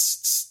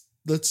 Let's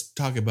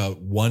talk about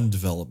one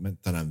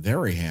development that I'm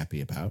very happy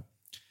about.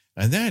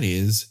 And that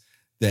is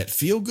that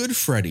Feel Good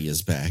Freddy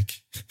is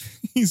back.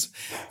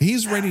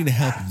 He's ready to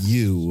help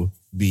you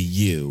be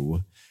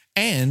you.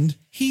 And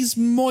he's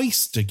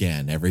moist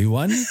again,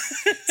 everyone.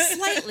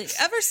 Slightly,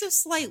 ever so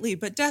slightly,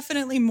 but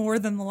definitely more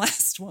than the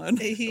last one.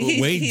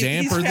 Way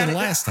damper than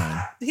last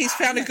time. He's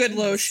found a good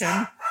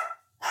lotion.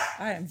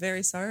 I am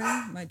very sorry.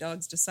 My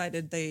dogs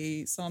decided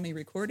they saw me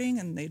recording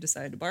and they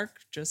decided to bark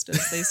just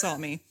as they saw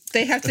me.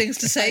 They have things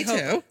to say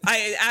too.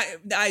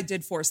 I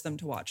did force them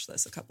to watch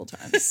this a couple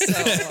times. So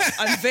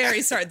I'm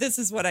very sorry. This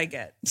is what I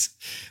get.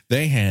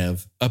 They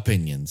have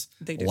opinions.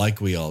 They do.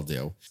 Like we all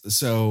do.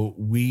 So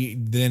we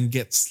then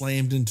get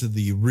slammed into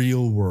the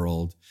real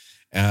world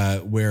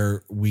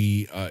where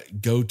we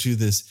go to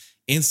this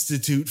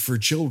institute for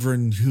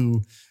children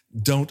who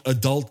don't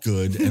adult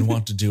good and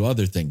want to do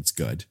other things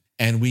good.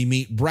 And we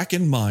meet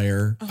Breckin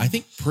Meyer. I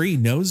think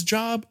pre-nose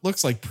job.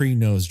 Looks like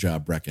pre-nose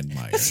job Breckin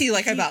Meyer. Is he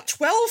like about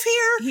 12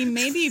 here? He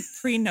may be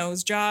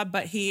pre-nose job,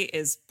 but he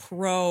is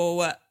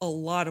pro a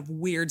lot of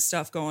weird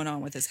stuff going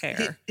on with his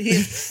hair.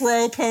 He's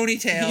pro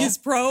ponytail. He's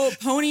pro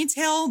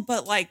ponytail,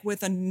 but like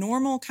with a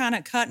normal kind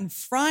of cut in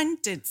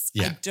front.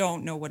 I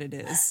don't know what it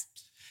is.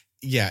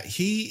 Yeah,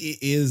 he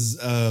is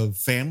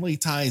family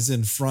ties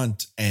in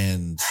front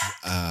and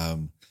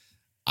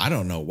I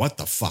don't know what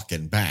the fuck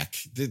in back.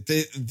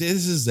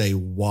 This is a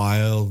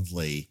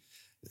wildly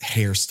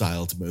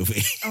hairstyled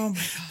movie. Oh my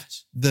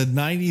gosh. The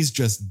 90s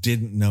just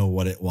didn't know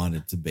what it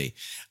wanted to be.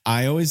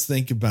 I always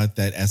think about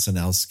that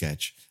SNL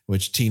sketch,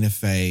 which Tina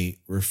Fey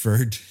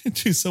referred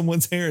to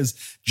someone's hair as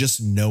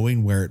just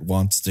knowing where it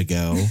wants to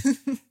go.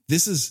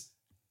 This is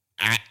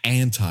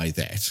anti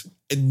that.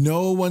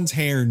 No one's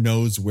hair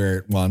knows where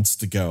it wants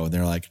to go. And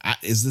they're like,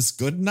 is this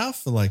good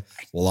enough? And like,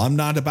 well, I'm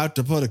not about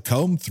to put a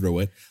comb through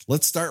it.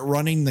 Let's start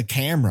running the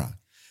camera.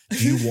 Do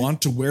you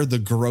want to wear the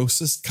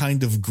grossest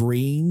kind of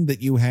green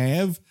that you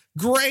have?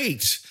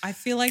 Great. I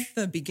feel like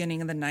the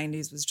beginning of the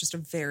 90s was just a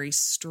very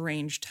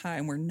strange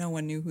time where no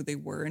one knew who they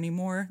were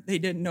anymore. They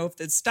didn't know if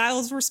the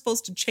styles were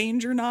supposed to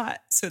change or not.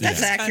 So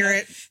that's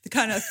accurate. They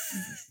kind of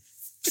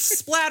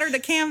splattered a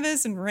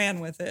canvas and ran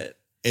with it.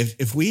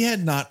 If we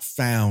had not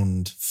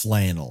found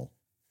flannel,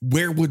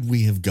 where would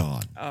we have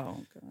gone?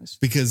 Oh, gosh.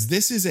 Because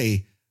this is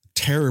a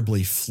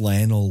terribly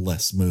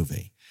flannel-less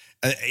movie.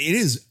 It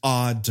is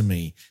odd to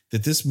me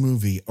that this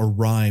movie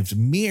arrived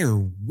mere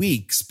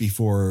weeks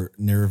before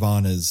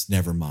Nirvana's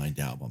Nevermind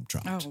album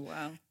dropped. Oh,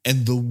 wow.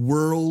 And the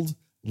world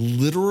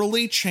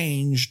literally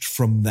changed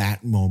from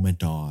that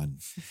moment on.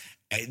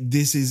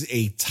 This is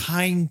a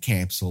time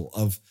capsule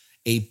of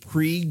a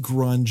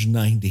pre-grunge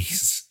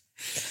 90s.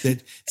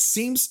 That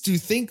seems to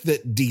think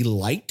that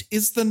delight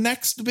is the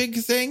next big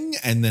thing.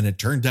 And then it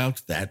turned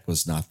out that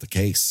was not the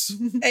case.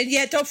 And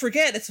yet, don't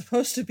forget, it's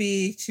supposed to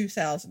be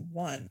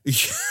 2001.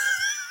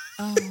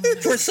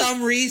 For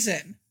some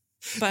reason.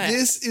 But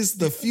this is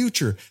the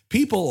future.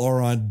 People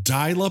are on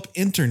dial-up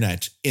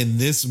internet in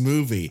this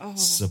movie,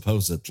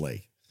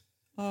 supposedly.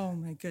 Oh,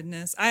 my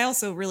goodness. I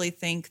also really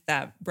think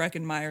that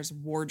Breckin Meyer's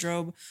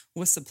wardrobe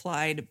was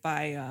supplied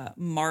by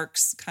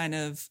Mark's kind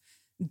of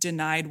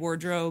denied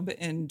wardrobe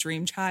in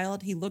Dream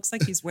Child. He looks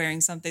like he's wearing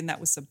something that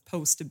was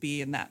supposed to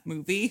be in that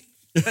movie,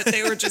 but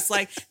they were just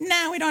like,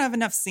 nah, we don't have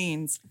enough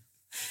scenes.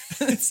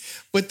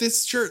 But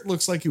this shirt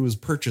looks like it was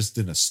purchased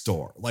in a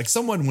store. Like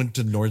someone went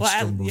to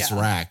Nordstrom's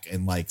rack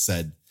and like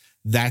said,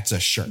 that's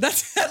a shirt.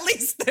 That's at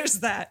least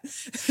there's that.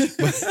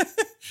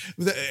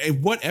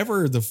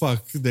 Whatever the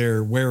fuck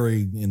they're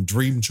wearing in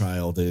Dream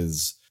Child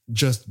is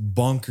just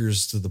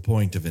bonkers to the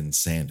point of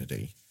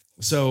insanity.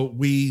 So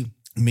we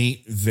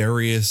meet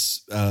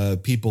various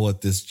people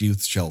at this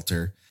youth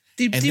shelter.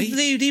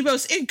 The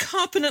most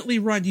incompetently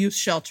run youth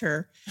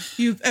shelter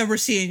you've ever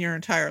seen in your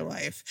entire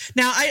life.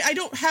 Now, I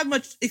don't have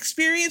much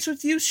experience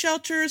with youth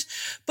shelters,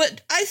 but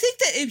I think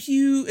that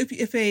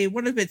if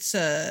one of its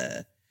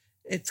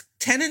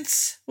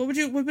tenants, what would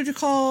you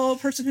call a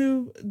person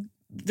who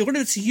one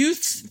of its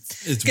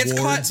youths gets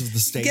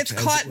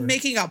caught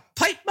making a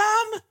pipe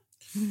bomb?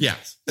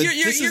 Yes. You're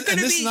going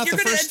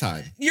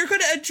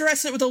to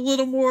address it with a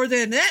little more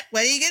than that.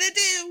 What are you going to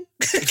do?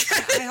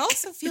 I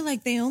also feel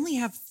like they only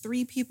have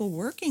 3 people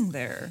working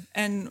there,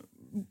 and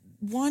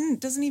one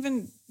doesn't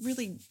even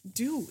really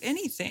do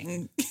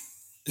anything.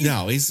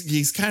 No,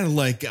 he's kind of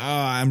like,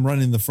 I'm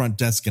running the front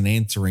desk and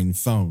answering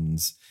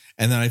phones.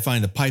 And then I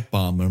find a pipe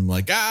bomb and I'm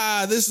like,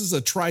 this is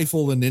a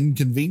trifle and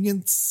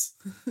inconvenience.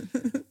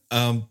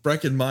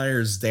 Breckin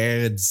Meyer's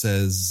dad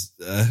says,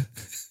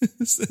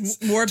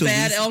 more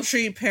bad Elm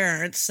Street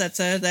parents.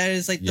 That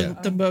is like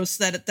the most,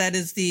 that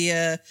is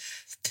the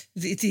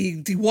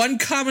one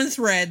common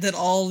thread that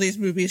all these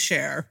movies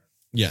share.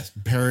 Yes.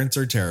 Parents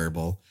are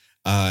terrible.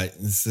 It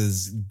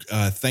says,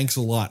 thanks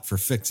a lot for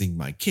fixing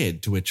my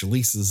kid, to which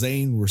Lisa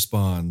Zane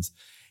responds,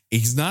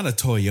 he's not a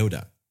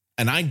Toyota.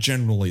 And I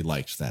generally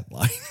liked that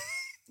line.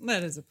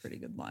 That is a pretty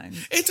good line.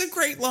 It's a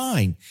great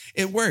line.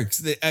 It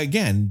works.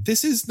 Again,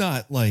 this is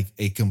not like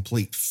a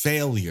complete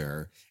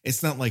failure.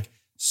 It's not like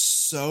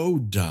so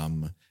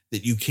dumb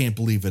that you can't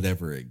believe it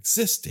ever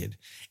existed.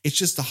 It's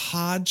just a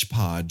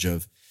hodgepodge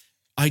of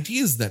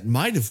ideas that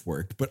might have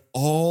worked, but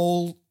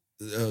all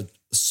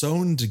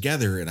sewn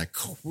together in a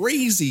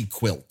crazy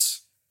quilt.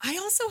 I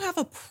also have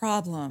a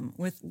problem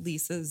with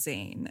Lisa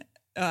Zane,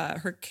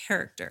 her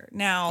character.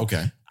 Now,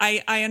 okay.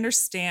 I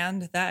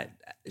understand that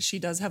she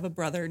does have a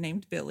brother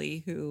named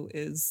Billy, who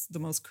is the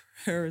most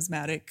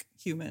charismatic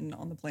human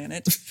on the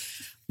planet.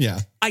 Yeah.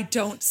 I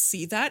don't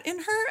see that in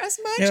her as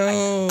much.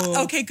 No.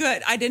 Okay,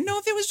 good. I didn't know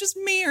if it was just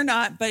me or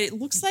not, but it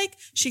looks like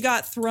she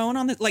got thrown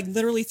on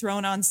literally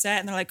thrown on set,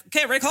 and they're like,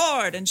 okay,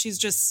 record. And she's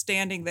just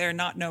standing there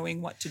not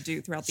knowing what to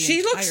do throughout the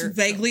entire looks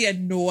vaguely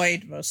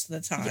annoyed most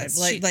of the time. Yes,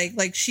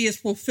 like she is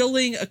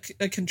fulfilling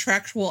a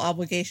contractual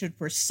obligation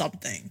for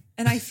something.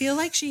 And I feel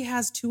like she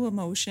has 2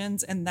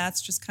 emotions, and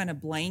that's just kind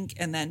of blank,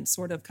 and then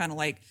sort of kind of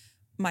like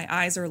my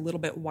eyes are a little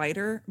bit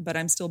wider, but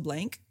I'm still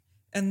blank.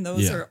 And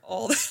those are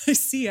all that I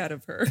see out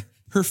of her.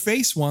 Her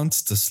face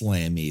wants to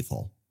slam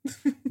evil,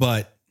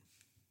 but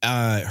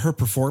her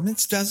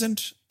performance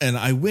doesn't. And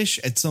I wish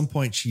at some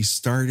point she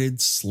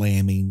started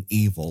slamming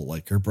evil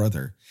like her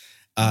brother.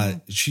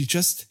 She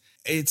just,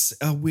 it's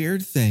a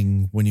weird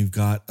thing when you've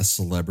got a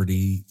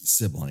celebrity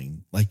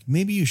sibling. Like,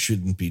 maybe you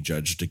shouldn't be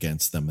judged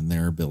against them and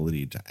their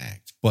ability to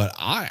act. But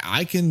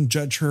I can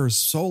judge her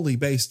solely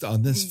based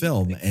on this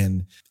film,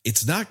 and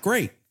it's not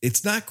great.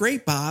 It's not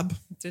great, Bob.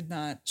 Did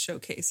not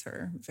showcase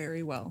her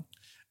very well.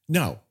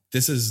 No,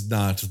 this is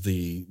not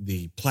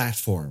the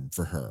platform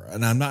for her.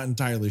 And I'm not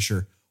entirely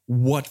sure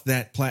what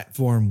that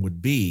platform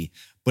would be,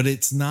 but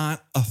it's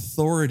not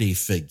authority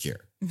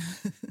figure.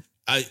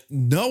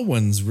 No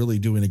one's really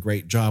doing a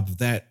great job of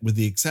that, with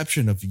the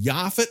exception of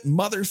Yaphet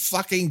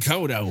motherfucking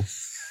Kotto.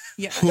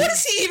 Yeah. What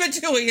is he even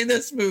doing in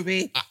this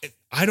movie?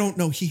 I don't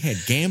know. He had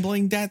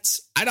gambling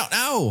debts. I don't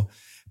know.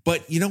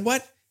 But you know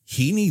what?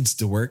 He needs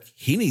to work.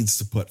 He needs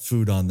to put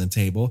food on the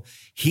table.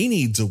 He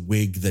needs a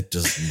wig that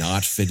does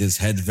not fit his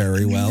head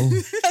very well.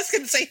 I was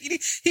going to say,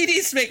 he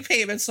needs to make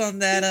payments on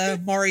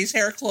that Maury's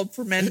Hair Club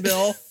for Men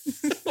bill.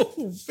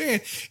 Oh,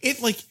 man.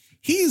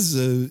 He's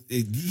a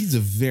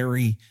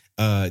very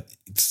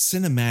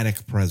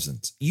cinematic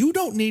presence. You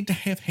don't need to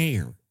have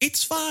hair.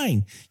 It's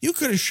fine. You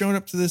could have shown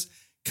up to this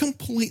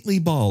completely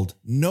bald.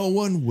 No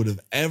one would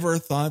have ever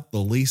thought the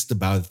least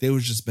about it. They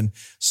would have just been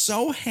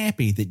so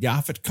happy that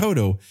Yaphet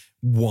Kotto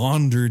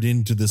wandered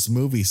into this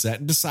movie set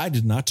and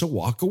decided not to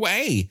walk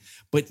away.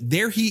 But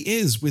there he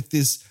is with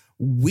this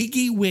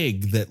wiggy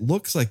wig that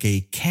looks like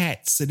a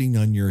cat sitting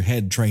on your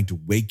head trying to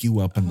wake you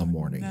up in the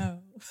morning.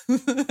 No.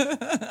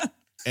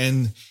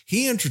 And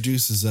he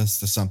introduces us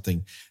to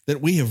something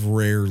that we have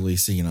rarely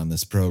seen on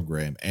this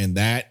program, and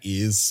that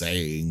is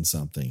saying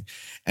something.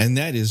 And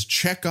that is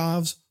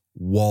Chekhov's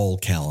wall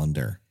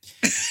calendar.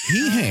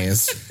 He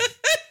has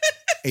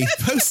a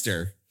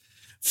poster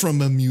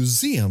from a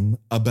museum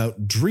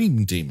about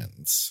dream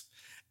demons.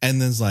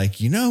 And then's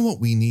like, you know what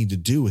we need to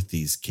do with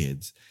these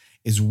kids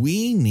is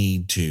we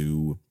need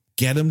to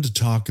get them to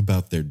talk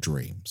about their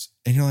dreams.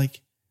 And you're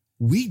like,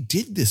 we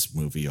did this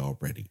movie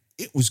already.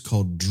 It was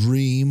called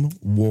Dream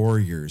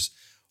Warriors.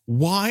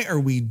 Why are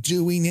we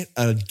doing it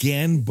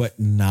again, but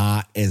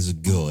not as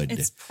good?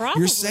 It's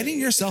probably, you're setting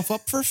yourself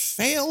up for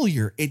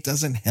failure. It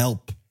doesn't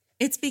help.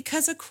 It's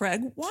because of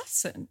Craig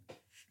Wasson,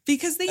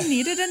 because they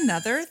needed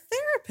another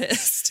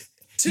therapist.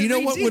 You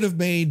know what would have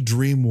made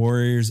Dream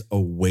Warriors a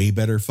way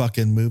better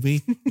fucking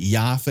movie?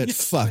 Yaphet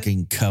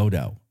fucking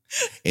Kotto.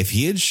 If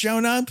he had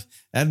shown up,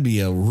 that'd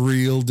be a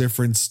real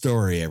different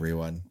story,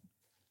 everyone.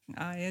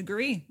 I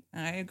agree.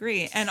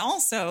 And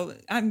also,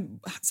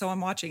 I'm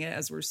watching it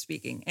as we're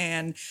speaking,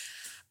 and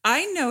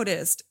I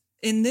noticed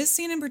in this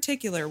scene in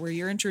particular where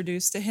you're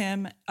introduced to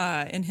him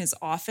in his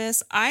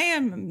office. I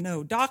am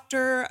no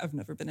doctor. I've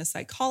never been a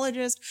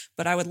psychologist,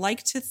 but I would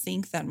like to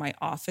think that my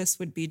office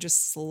would be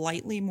just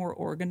slightly more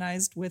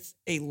organized with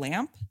a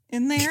lamp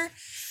in there.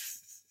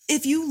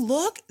 If you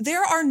look,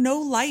 there are no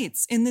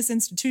lights in this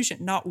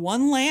institution, not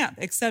one lamp,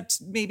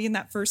 except maybe in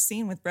that first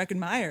scene with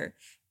Breckenmeyer.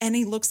 And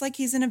he looks like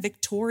he's in a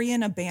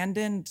Victorian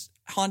abandoned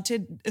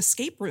haunted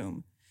escape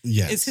room.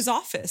 Yes. It's his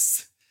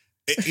office.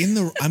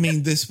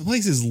 This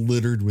place is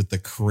littered with the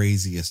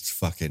craziest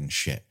fucking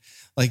shit.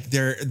 Like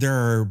there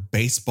are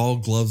baseball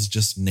gloves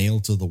just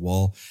nailed to the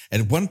wall.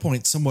 At one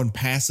point, someone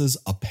passes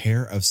a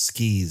pair of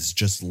skis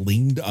just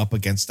leaned up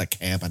against a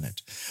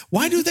cabinet.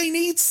 Why do they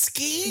need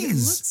skis? It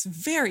looks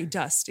very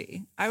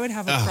dusty. I would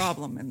have a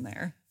problem in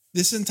there.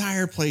 This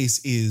entire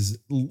place is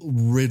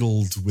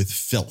riddled with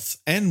filth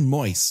and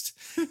moist.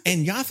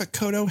 And Yaphet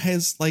Kotto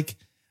has like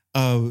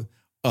a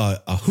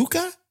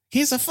hookah. He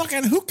has a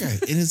fucking hookah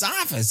in his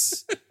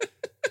office.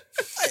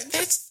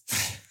 That's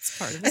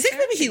part of it. I think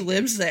maybe he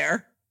lives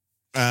there.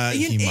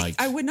 He might.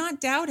 I would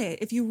not doubt it.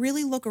 If you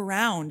really look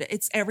around,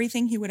 it's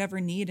everything he would ever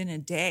need in a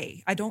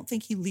day. I don't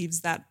think he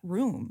leaves that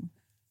room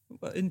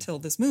until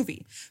this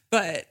movie.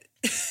 But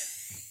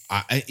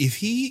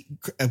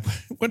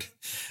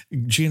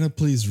Gina,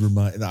 please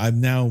remind.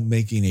 I'm now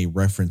making a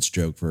reference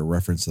joke for a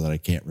reference that I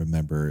can't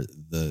remember.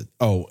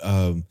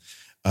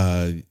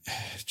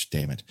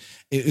 Damn it!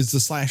 It's the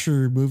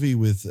slasher movie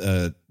with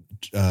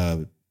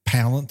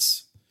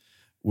Palance,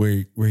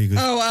 where he goes.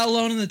 Oh,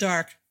 Alone in the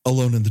Dark.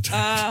 Alone in the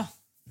Dark.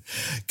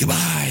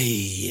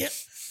 Goodbye,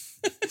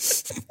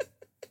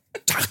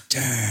 Doctor.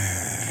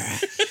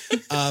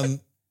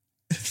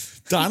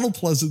 Donald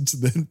Pleasance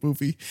in that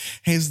movie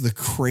has the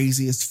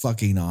craziest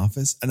fucking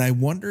office. And I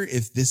wonder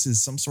if this is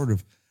some sort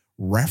of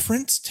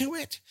reference to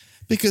it.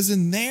 Because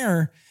in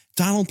there,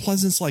 Donald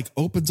Pleasance like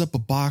opens up a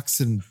box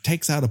and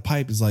takes out a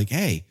pipe. Is like,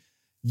 hey,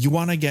 you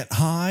want to get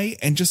high?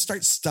 And just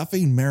start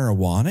stuffing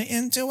marijuana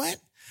into it.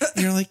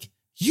 And you're like,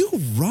 you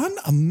run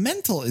a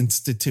mental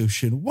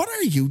institution. What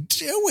are you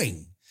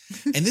doing?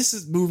 And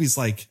this movie's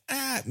like,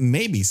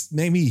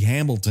 maybe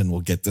Hamilton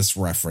will get this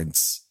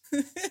reference.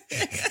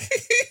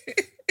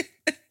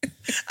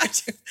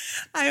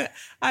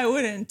 I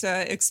wouldn't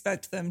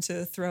expect them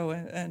to throw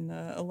an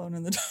Alone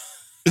in the Dark.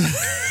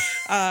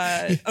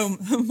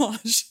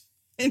 homage.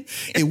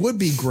 It would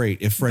be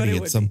great if Freddy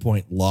at some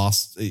point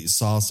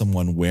saw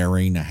someone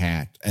wearing a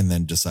hat and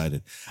then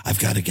decided, I've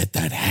got to get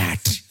that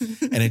hat.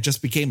 And it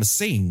just became a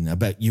scene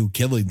about you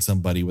killing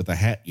somebody with a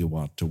hat you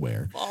want to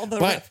wear. All the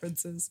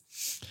references.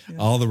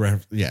 Yeah.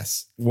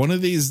 Yes. One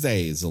of these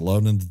days,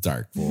 Alone in the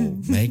Dark will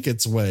make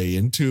its way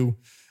into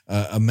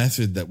a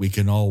method that we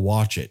can all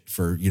watch it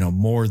for,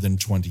 more than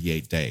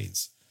 28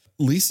 days.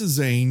 Lisa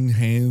Zane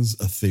has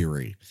a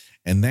theory,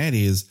 and that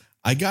is,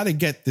 I got to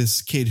get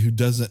this kid who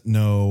doesn't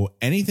know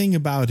anything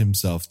about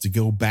himself to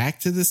go back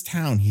to this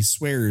town he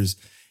swears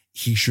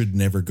he should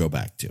never go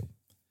back to.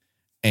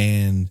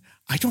 And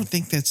I don't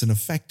think that's an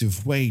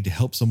effective way to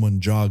help someone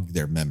jog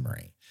their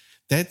memory.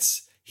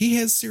 He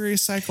has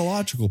serious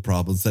psychological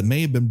problems that may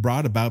have been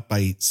brought about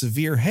by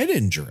severe head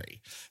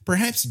injury.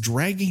 Perhaps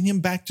dragging him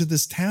back to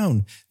this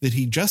town that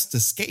he just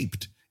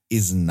escaped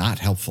is not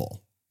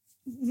helpful.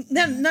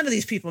 None of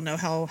these people know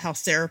how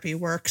therapy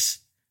works.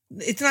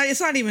 It's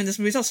not even this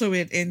movie. It's also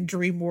in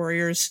Dream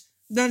Warriors.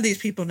 None of these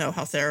people know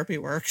how therapy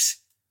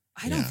works.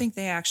 I don't think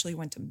they actually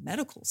went to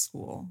medical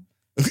school.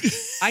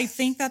 I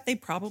think that they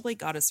probably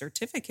got a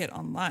certificate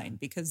online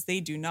because they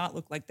do not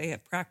look like they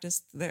have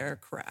practiced their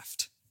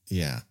craft.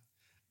 Yeah.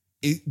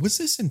 Was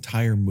this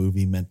entire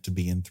movie meant to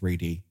be in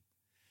 3D?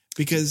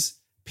 Because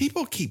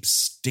people keep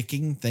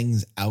sticking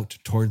things out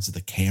towards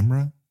the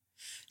camera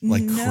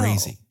like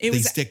crazy. They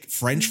stick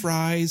French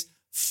fries,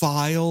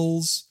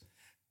 files.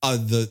 All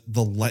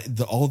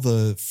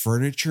the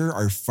furniture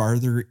are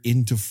farther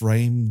into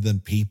frame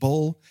than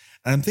people.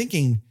 And I'm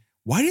thinking,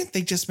 why didn't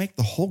they just make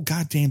the whole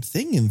goddamn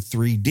thing in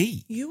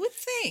 3D? You would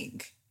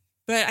think.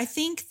 But I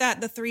think that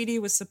the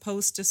 3D was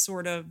supposed to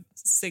sort of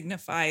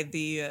signify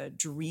the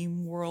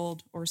dream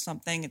world or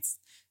something. It's,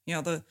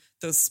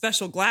 those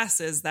special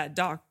glasses that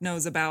Doc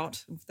knows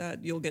about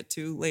that you'll get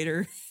to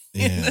later.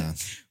 Yeah.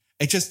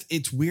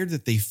 It's weird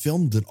that they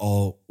filmed it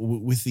all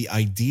with the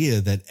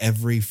idea that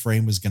every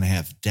frame was going to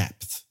have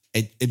depth.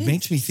 It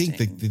makes me think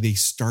that they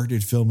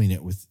started filming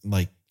it with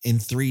in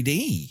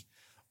 3D,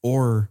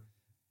 or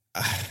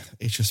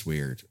it's just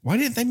weird. Why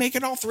didn't they make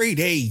it all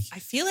 3D? I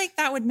feel like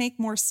that would make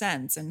more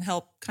sense and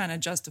help kind of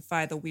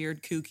justify the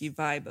weird kooky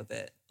vibe of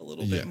it a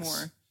little bit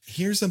more.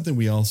 Here's something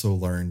we also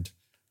learned.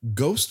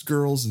 Ghost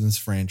girls in this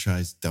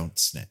franchise don't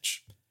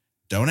snitch.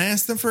 Don't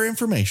ask them for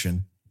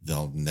information.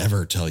 They'll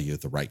never tell you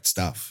the right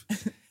stuff.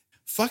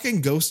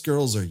 Fucking ghost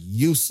girls are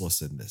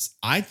useless in this.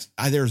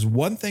 There's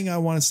one thing I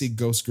want to see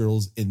ghost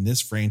girls in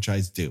this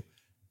franchise do.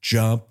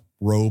 Jump,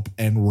 rope,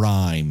 and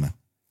rhyme.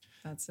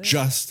 That's it.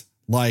 Just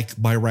like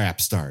my rap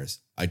stars.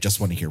 I just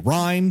want to hear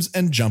rhymes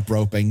and jump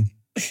roping.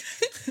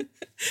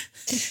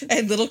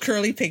 And little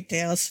curly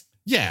pigtails.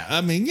 Yeah,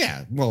 I mean,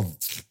 yeah. Well,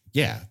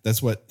 yeah,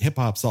 that's what hip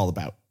hop's all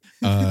about.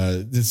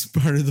 This is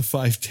part of the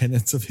 5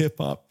 tenets of hip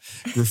hop: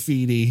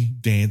 graffiti,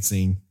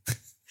 dancing,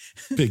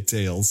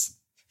 pigtails.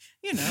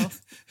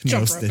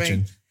 No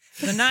stitching.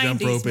 The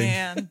 90s,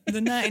 man. The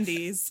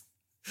 90s.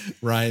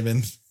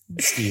 Rhyming,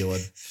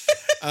 stealing.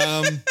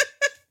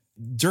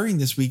 During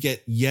this, we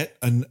get yet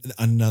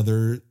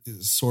another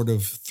sort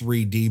of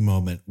 3D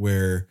moment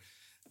where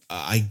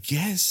I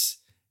guess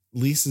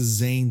Lisa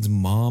Zane's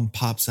mom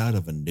pops out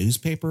of a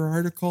newspaper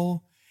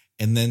article,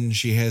 and then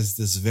she has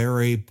this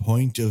very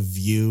point of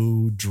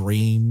view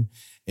dream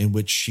in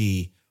which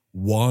she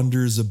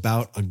wanders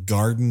about a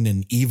garden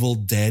in Evil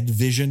Dead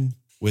vision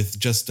with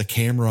just a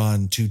camera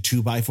on 2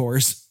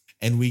 2x4s.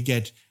 And we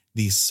get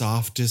the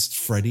softest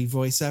Freddy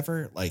voice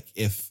ever.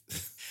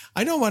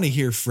 I don't want to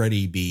hear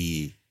Freddy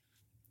be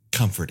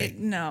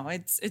comforting.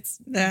 It's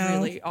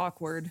really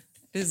awkward.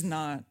 It is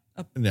not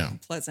a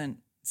pleasant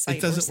sight.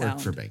 It doesn't work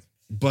for me.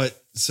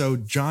 But so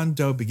John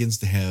Doe begins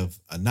to have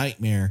a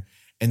nightmare,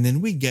 and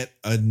then we get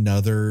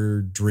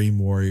another Dream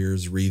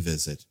Warriors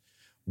revisit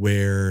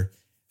where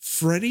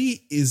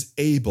Freddy is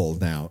able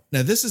now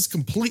this is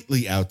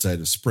completely outside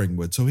of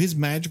Springwood, so his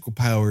magical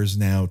powers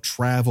now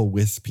travel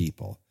with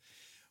people,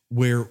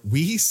 where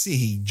we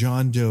see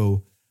John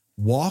Doe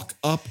walk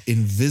up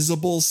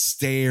invisible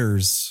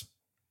stairs.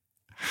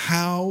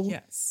 How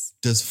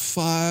does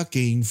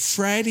fucking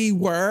Freddy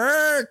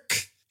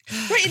work?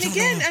 Right, and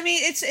again, I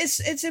mean,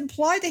 it's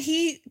implied that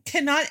he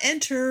cannot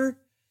enter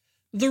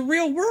the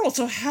real world.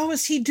 So how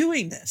is he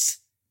doing this?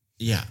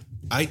 Yeah,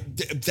 I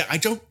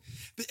don't.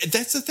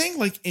 That's the thing.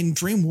 Like in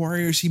Dream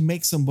Warriors, he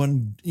makes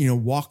someone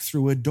walk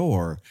through a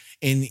door.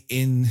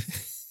 In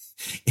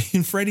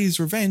Freddy's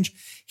Revenge,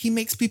 he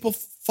makes people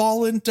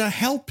fall into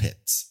hell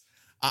pits.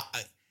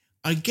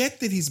 I get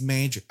that he's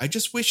magic. I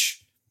just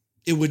wish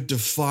it would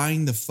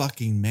define the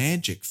fucking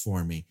magic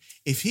for me.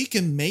 If he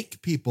can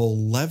make people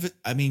levitate,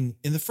 I mean,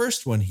 in the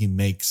first one, he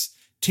makes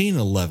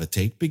Tina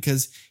levitate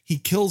because he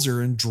kills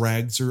her and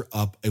drags her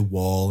up a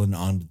wall and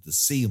onto the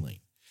ceiling.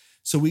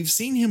 So we've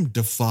seen him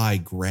defy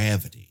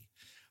gravity,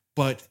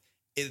 but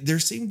there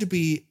seemed to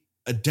be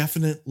a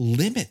definite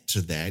limit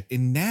to that.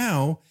 And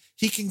now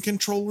he can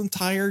control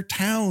entire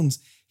towns.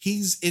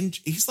 He's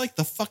like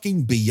the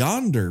fucking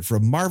Beyonder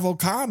from Marvel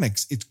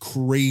Comics. It's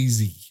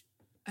crazy.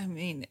 I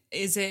mean,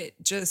 is it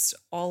just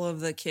all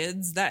of the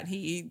kids that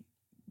he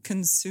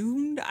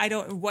consumed?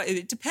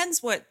 It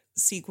depends what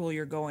sequel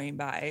you're going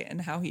by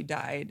and how he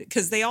died,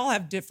 because they all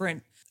have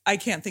different, I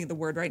can't think of the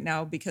word right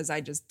now because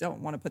I just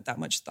don't want to put that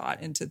much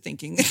thought into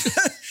thinking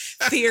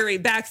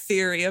back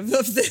theory of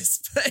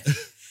this, but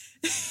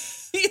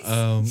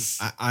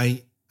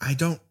I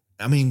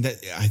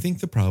think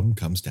the problem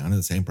comes down to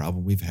the same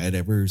problem we've had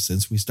ever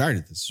since we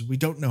started this. We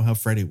don't know how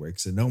Freddy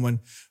works, and no one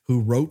who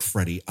wrote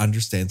Freddy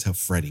understands how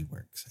Freddy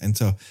works. And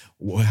so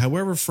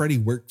however Freddy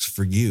works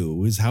for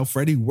you is how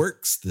Freddy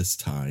works this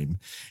time.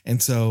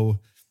 And so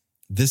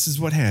this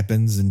is what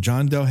happens. And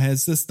John Doe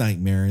has this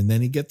nightmare, and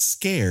then he gets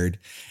scared.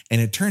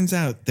 And it turns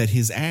out that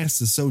his ass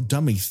is so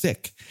dummy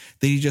thick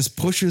that he just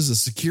pushes a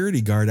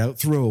security guard out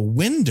through a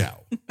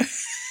window.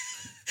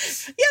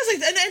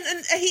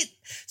 Yes, and he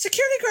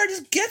security guard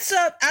just gets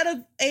up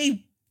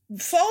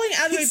falling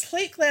out of a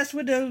plate glass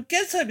window,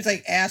 gets up, he's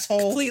like,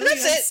 asshole. Completely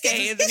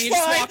unscathed, and he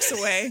just walks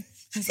away.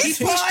 He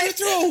pushed you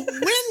through a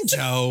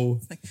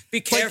window.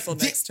 Be careful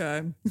next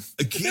time.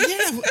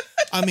 Yeah,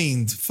 I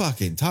mean,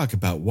 fucking talk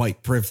about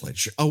white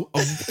privilege. Oh,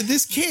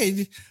 this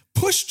kid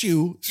pushed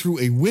you through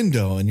a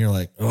window, and you're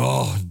like,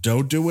 oh,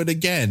 don't do it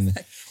again.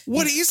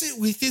 What is it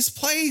with this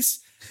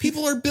place?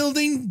 People are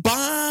building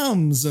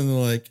bombs, and they're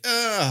like,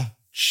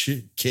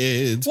 shit,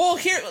 kids. Well,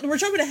 here we're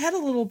jumping ahead a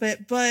little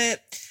bit, but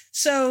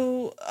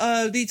so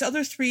these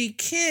other three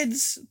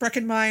kids,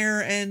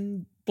 Breckenmeyer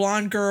and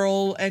Blonde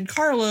Girl and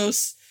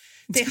Carlos,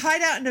 they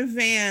hide out in a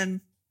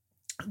van.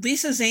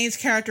 Lisa Zane's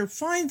character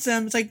finds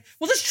them. It's like,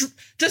 well,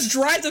 just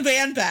drive the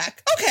van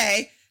back.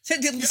 Okay.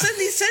 Send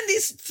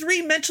these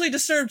three mentally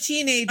disturbed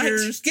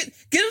teenagers. Get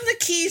them the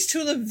keys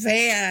to the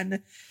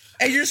van,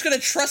 and you're just going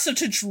to trust them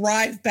to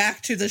drive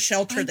back to the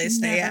shelter they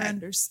stay at. I never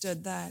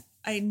understood that.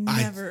 I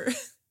never.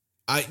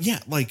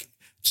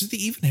 Do they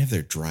even have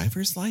their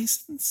driver's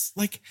license?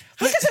 Like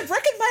I said,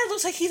 Breckenmeyer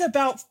looks like he's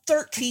about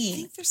 13. I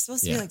think they're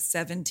supposed to be like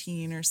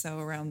 17 or so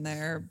around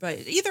there.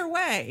 But either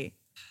way,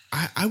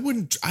 I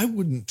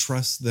wouldn't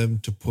trust them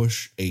to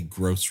push a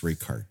grocery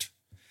cart.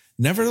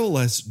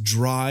 Nevertheless,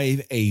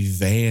 drive a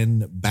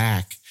van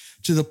back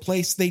to the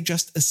place they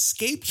just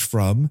escaped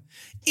from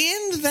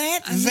in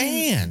that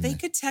van. They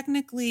could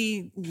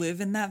technically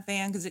live in that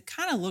van because it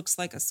kind of looks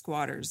like a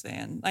squatter's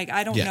van. Like,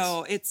 I don't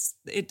know.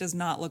 It does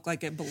not look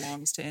like it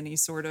belongs to any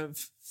sort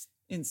of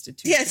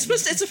institution. Yeah, it's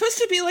supposed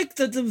to be like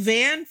the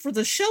van for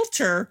the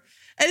shelter.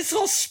 And it's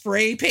all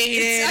spray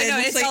painted.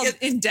 It's all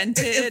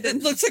indented.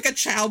 It looks like a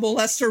child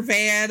molester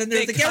van. And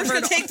they're like, we're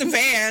going to take the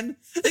van.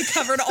 They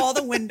covered all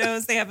the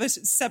windows. They have a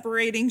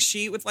separating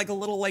sheet with like a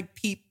little like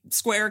peep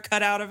square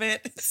cut out of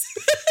it.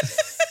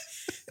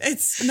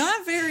 It's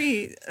not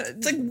very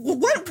it's like,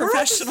 what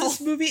professional world does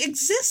this movie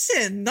exists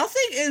in?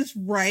 Nothing is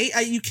right.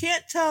 You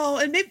can't tell.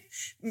 And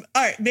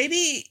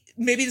maybe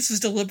this was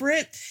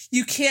deliberate.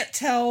 You can't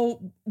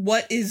tell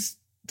what is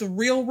the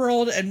real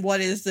world and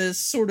what is this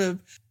sort of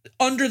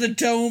under the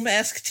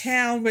dome-esque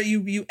town where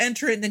you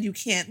enter it and then you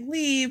can't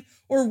leave,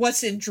 or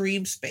what's in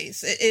dream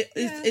space.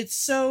 It's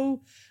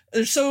so,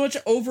 there's so much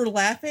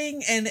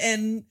overlapping,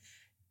 and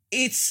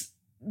it's,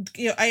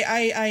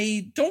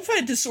 I don't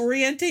find it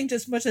disorienting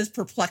just as much as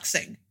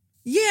perplexing.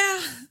 Yeah,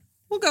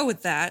 we'll go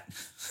with that.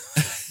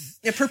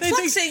 Yeah,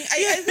 perplexing.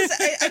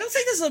 I don't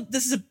think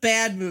this is a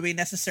bad movie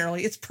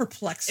necessarily. It's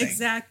perplexing.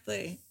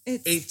 Exactly.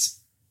 It's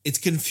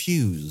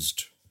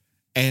confused.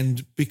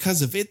 And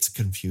because of its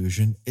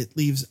confusion, it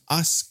leaves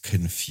us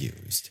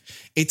confused.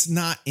 It's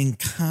not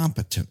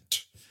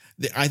incompetent.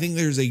 I think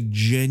there's a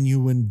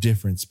genuine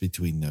difference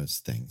between those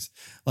things.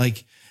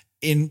 Like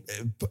in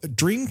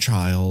Dream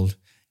Child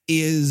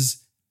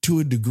is to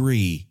a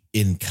degree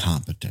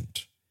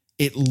incompetent.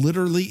 It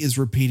literally is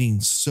repeating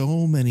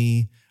so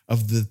many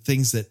of the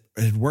things that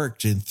had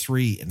worked in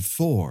 3 and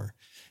 4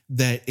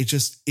 that it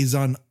just is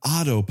on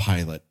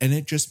autopilot, and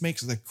it just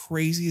makes the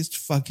craziest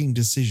fucking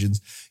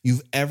decisions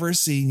you've ever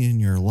seen in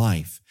your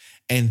life.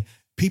 And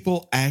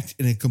people act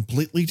in a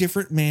completely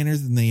different manner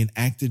than they had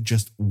acted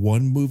just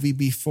one movie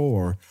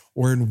before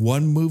or in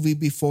one movie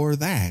before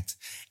that.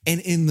 And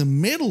in the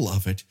middle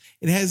of it,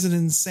 it has an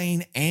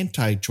insane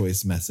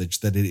anti-choice message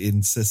that it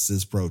insists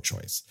is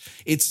pro-choice.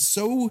 It's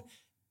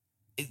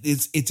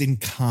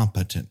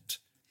incompetent.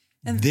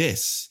 And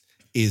this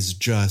is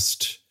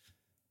just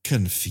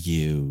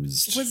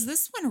confused. Was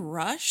this one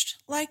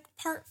rushed like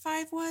part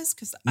 5 was?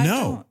 Because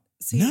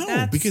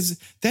because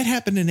that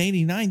happened in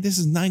 89. This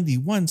is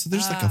 91, so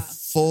there's like a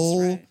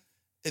full. Right.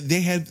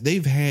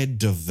 They've had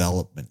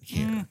development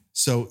here,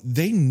 so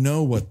they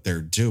know what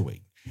they're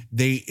doing.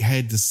 They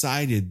had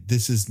decided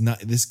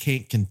this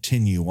can't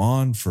continue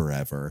on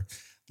forever.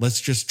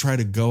 Let's just try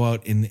to go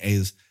out in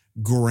as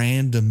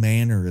grand a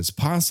manner as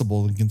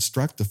possible and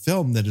construct a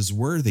film that is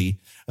worthy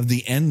of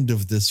the end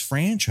of this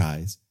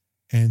franchise.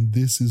 And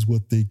this is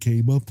what they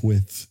came up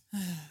with.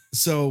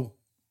 So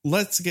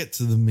let's get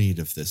to the meat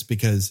of this,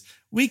 because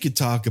we could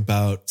talk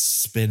about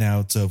spin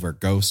outs over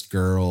Ghost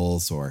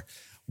Girls or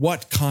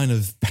what kind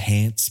of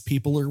pants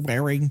people are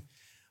wearing,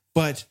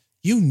 but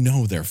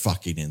they're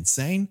fucking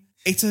insane.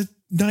 It's a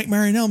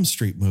Nightmare on Elm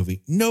Street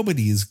movie.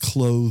 Nobody is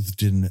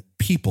clothed in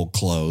people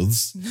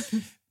clothes.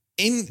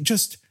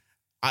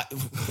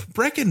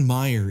 Breckin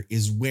Meyer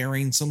is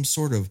wearing some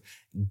sort of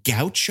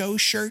gaucho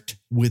shirt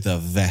with a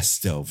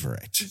vest over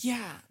it.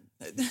 Yeah.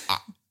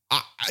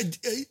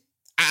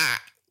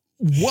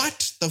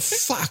 What the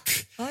fuck?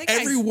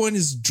 Everyone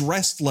is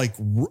dressed like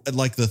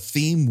the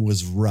theme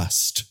was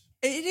Rust.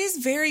 It is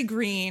very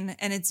green,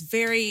 and it's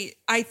very,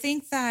 I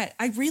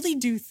really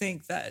do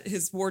think that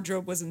his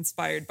wardrobe was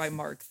inspired by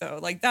Mark, though.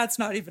 Like, that's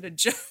not even a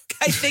joke.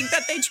 I think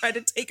that they tried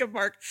to take a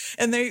Mark,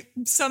 and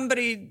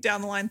somebody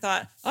down the line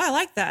thought, oh, I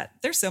like that.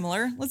 They're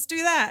similar. Let's do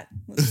that.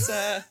 Let's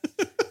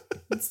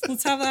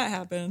have that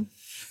happen.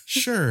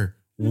 Sure.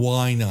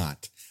 Why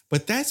not?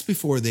 But that's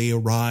before they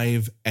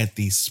arrive at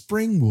the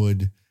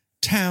Springwood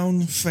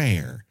Town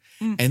Fair.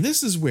 And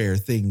this is where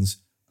things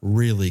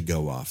really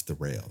go off the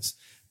rails,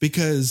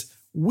 because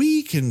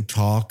we can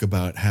talk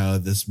about how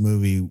this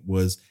movie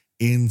was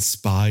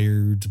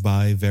inspired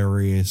by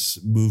various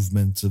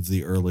movements of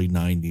the early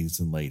 90s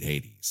and late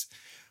 80s.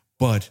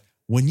 But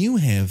when you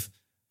have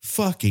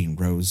fucking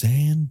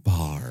Roseanne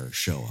Barr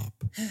show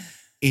up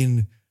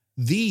in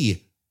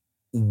the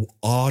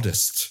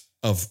oddest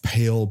of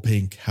pale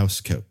pink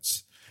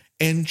housecoats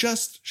and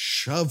just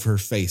shove her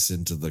face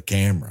into the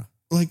camera,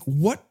 like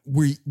what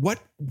were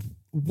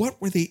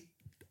they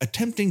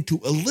attempting to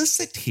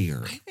elicit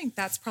here? I think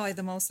that's probably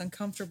the most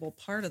uncomfortable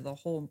part of the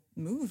whole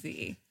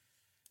movie.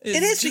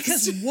 It is,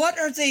 because what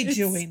are they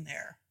doing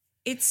there?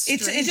 It's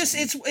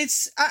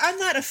I'm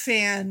not a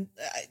fan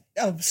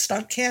of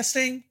stunt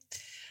casting.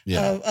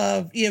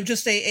 Of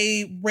just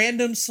a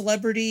random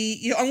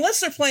celebrity, unless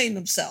they're playing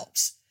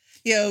themselves,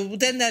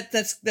 then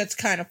that's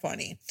kind of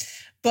funny.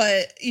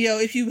 But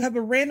if you have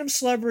a random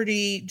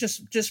celebrity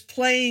just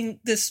playing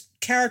this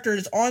character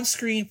that's on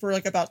screen for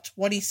like about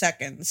 20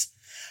 seconds,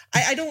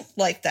 I don't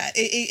like that.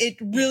 It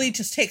really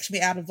just takes me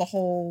out of the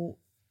whole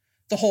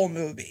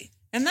movie.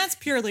 And that's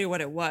purely what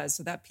it was,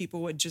 so that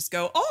people would just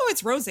go, oh,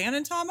 it's Roseanne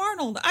and Tom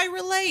Arnold. I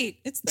relate.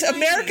 It's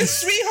America's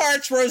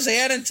Sweethearts,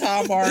 Roseanne and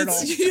Tom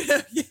Arnold.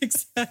 Yeah,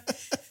 exactly.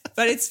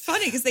 But it's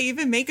funny because they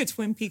even make a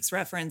Twin Peaks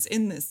reference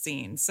in this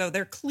scene. So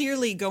they're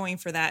clearly going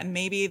for that. And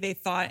maybe they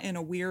thought in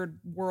a weird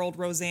world,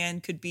 Roseanne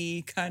could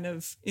be kind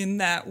of in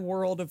that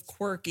world of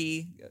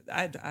quirky.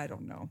 I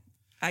don't know.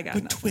 I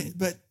got nothing.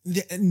 But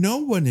no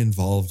one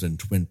involved in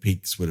Twin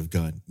Peaks would have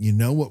gone, you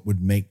know what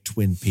would make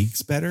Twin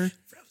Peaks better?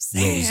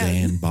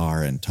 Roseanne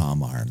Barr and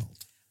Tom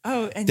Arnold.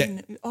 Oh,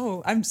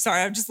 I'm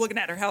sorry. I'm just looking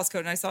at her house coat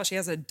and I saw she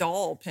has a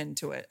doll pinned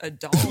to it, a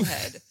doll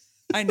head.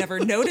 I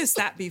never noticed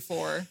that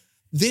before.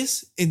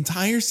 This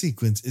entire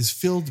sequence is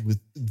filled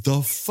with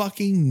the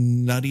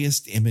fucking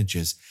nuttiest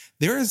images.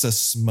 There is a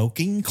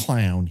smoking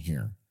clown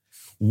here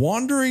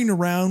wandering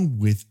around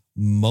with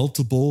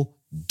multiple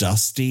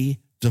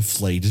dusty,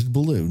 deflated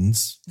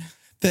balloons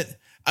that,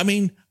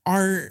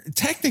 are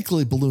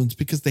technically balloons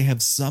because they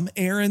have some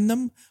air in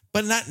them,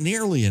 but not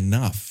nearly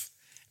enough.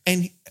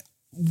 And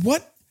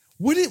what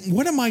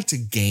am I to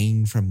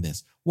gain from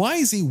this? Why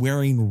is he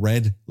wearing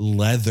red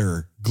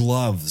leather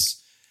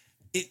gloves?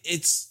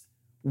 It's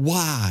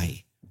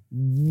why?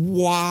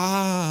 Well,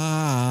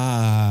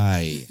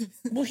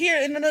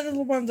 here in another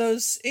one of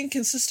those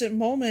inconsistent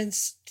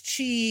moments,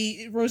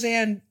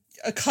 Roseanne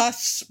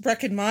accosts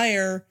Breckin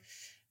Meyer,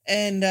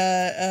 and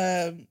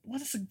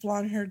what is the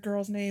blonde-haired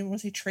girl's name?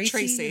 Was he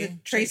Tracy?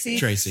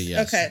 Tracy,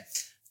 yes. Okay.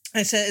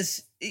 And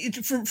says,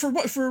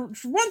 for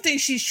one thing,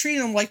 she's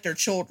treating them like they're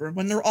children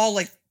when they're all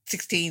like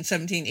 16,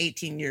 17,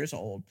 18 years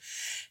old.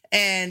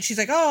 And she's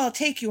like, oh, I'll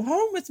take you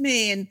home with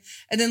me. And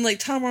then like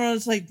Tom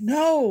Arnold's like,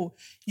 no,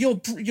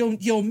 you'll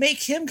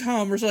make him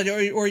come or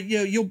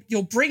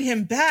you'll bring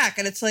him back.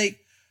 And it's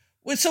like,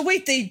 so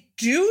wait, they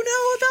do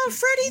know about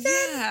Freddie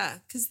then? Yeah.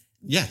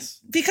 Yes.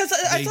 Because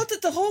I thought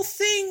that the whole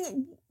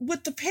thing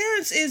with the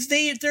parents is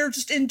they're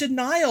just in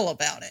denial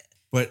about it.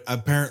 But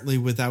apparently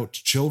without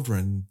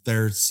children,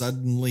 they're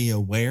suddenly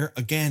aware.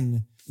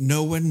 Again,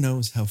 no one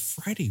knows how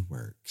Freddie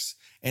works.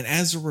 And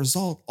as a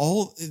result,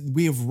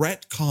 we have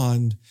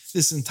retconned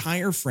this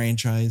entire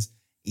franchise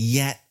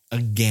yet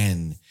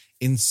again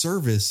in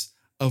service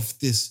of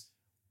this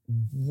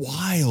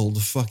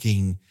wild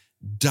fucking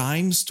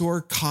dime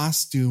store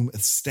costume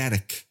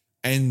aesthetic.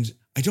 And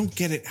I don't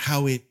get it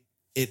how it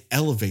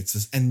elevates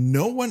this. And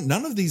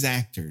none of these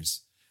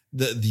actors,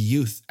 the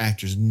youth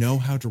actors, know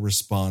how to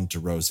respond to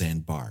Roseanne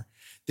Barr.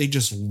 They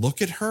just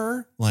look at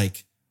her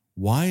like,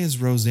 why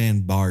is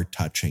Roseanne Barr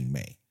touching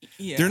me?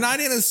 Yeah. They're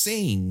not in a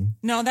scene.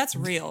 No, that's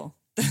real.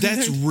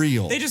 That's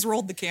real. They just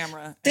rolled the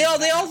camera. They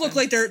all look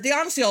like they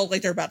honestly all look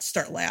like they're about to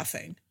start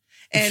laughing.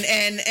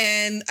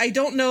 And I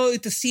don't know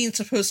if the scene's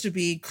supposed to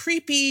be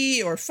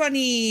creepy or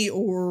funny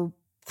or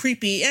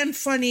creepy and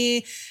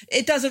funny.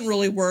 It doesn't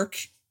really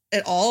work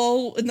at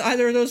all in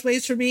either of those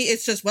ways for me.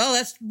 It's just, well,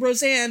 that's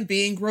Roseanne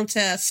being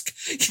grotesque,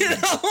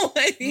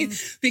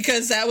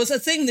 because that was a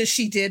thing that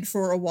she did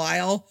for a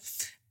while.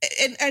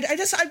 And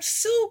I'm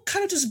still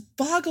kind of just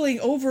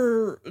boggling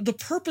over the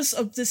purpose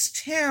of this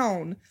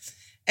town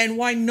and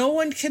why no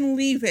one can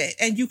leave it.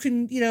 And you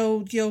can,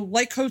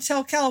 like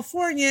Hotel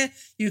California,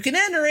 you can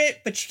enter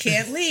it, but you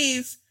can't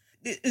leave.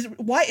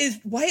 Why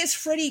is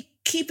Freddy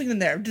keeping them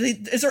there?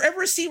 Is there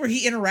ever a scene where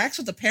he interacts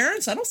with the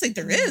parents? I don't think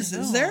there is. No.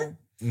 Is there?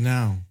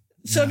 No.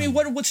 So, I mean,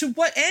 to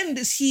what end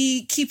is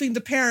he keeping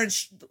the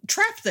parents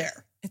trapped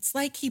there? It's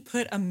like he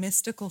put a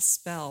mystical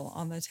spell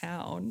on the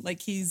town.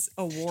 Like he's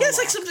a warlock. Yeah,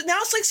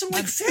 it's like some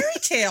fairy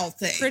tale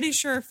thing. Pretty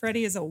sure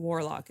Freddy is a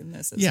warlock in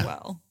this as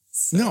well.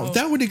 So, no,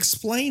 that would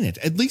explain it.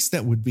 At least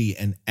that would be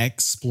an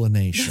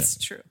explanation. That's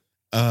true.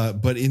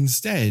 But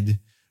instead,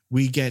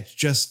 we get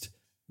just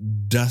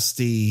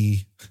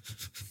dusty,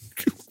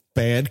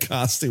 bad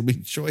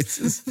costuming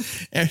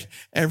choices.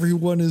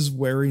 Everyone is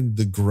wearing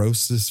the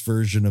grossest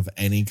version of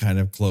any kind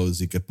of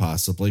clothes you could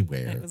possibly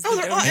wear.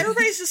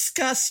 Everybody's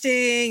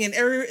disgusting, and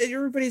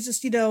everybody's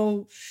just,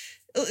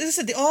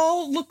 listen, they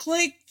all look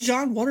like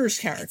John Waters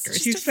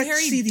characters. You expect to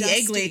see the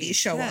egg lady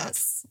show up.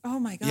 Oh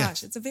my gosh.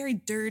 Yes. It's a very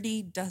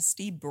dirty,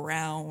 dusty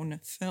brown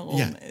film.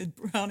 Yeah.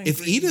 Brown and If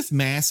green. Edith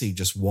Massey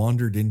just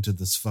wandered into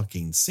this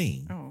fucking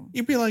scene,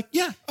 you'd be like,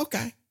 yeah,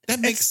 okay. That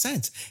makes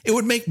sense. It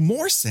would make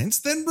more sense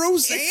than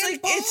Roseanne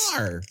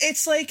Barr.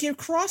 It's like you're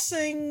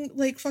crossing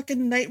like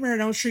fucking Nightmare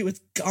on Elm Street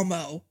with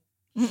Gummo.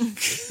 And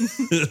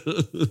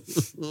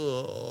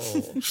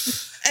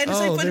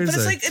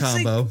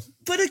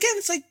but again,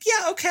 it's like,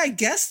 yeah, okay, I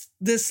guess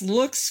this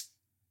looks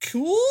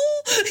cool.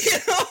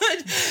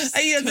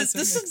 This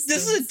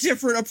is a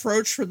different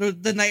approach for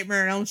the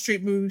Nightmare on Elm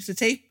Street movies to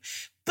take,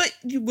 but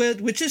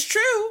which is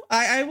true.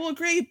 I will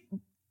agree.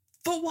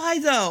 But why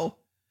though?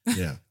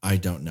 Yeah, I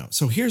don't know.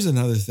 So here's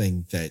another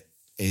thing that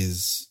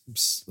is,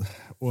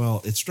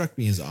 well, it struck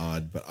me as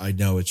odd, but I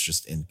know it's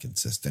just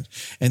inconsistent.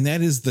 And that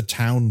is the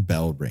town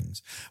bell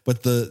rings.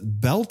 But the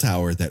bell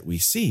tower that we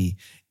see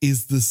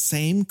is the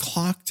same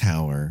clock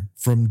tower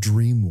from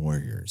Dream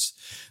Warriors.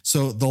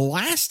 So the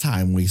last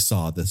time we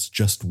saw this,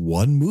 just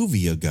one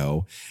movie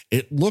ago,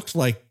 it looked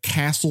like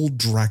Castle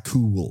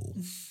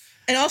Dracul.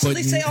 And also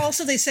they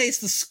say it's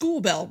the school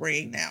bell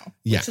ringing now.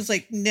 Which is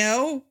like,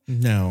 no.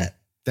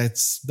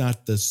 That's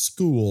not the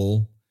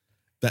school.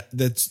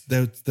 That's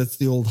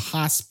the old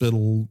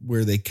hospital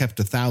where they kept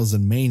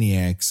 1,000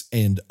 maniacs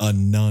and a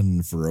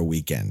nun for a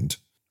weekend.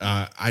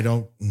 I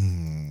don't.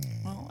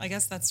 Well, I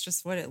guess that's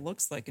just what it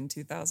looks like in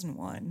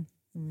 2001.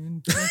 I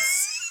mean,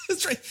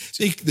 that's right.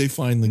 They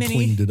finally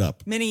cleaned it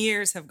up. Many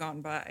years have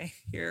gone by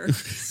here.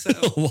 So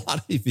a lot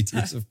of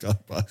years have gone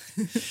by.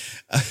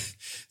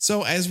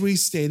 So as we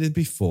stated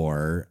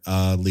before,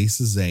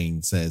 Lisa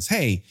Zane says,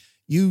 "Hey,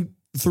 you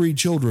 3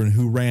 children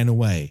who ran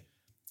away,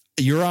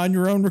 you're on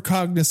your own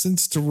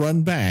recognizance to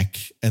run back."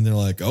 And they're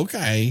like,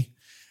 okay.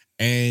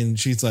 And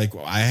she's like,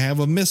 well, I have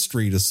a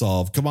mystery to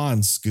solve. Come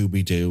on,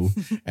 Scooby-Doo.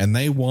 And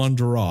they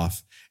wander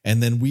off.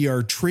 And then we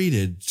are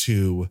treated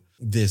to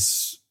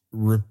this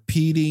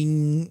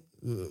repeating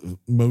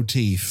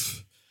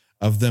motif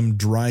of them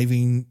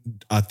driving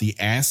at the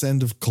ass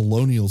end of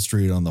Colonial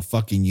Street on the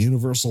fucking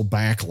Universal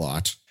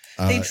backlot.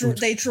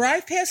 They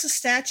drive past a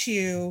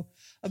statue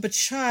of a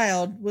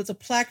child with a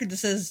placard that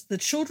says "The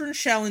children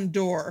shall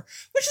endure,"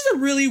 which is a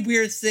really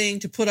weird thing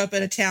to put up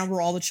in a town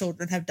where all the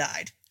children have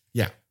died.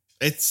 Yeah,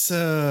 it's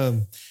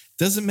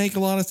doesn't make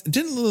a lot of. It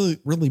didn't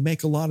really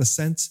make a lot of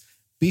sense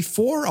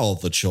before all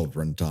the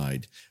children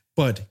died,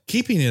 but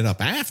keeping it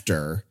up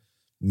after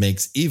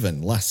makes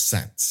even less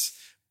sense.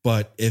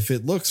 But if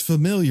it looks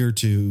familiar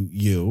to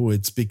you,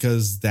 it's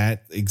because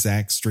that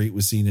exact street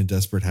was seen in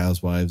Desperate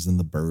Housewives and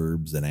The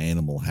Burbs and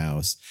Animal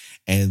House.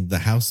 And the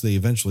house they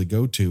eventually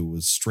go to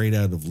was straight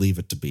out of Leave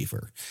It to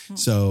Beaver.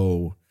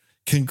 So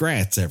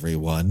congrats,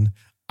 everyone.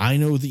 I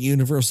know the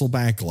Universal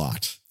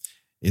backlot.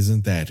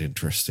 Isn't that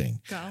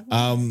interesting?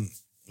 And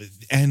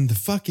the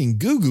fucking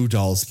Goo Goo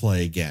Dolls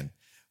play again.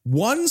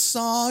 One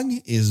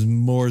song is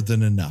more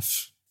than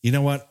enough. You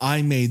know what?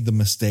 I made the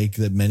mistake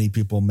that many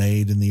people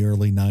made in the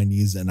early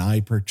 90s, and I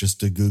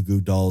purchased a Goo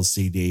Goo Dolls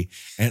CD,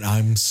 and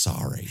I'm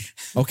sorry.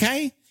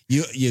 Okay?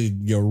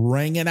 You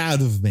rang it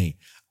out of me.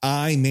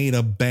 I made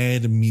a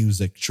bad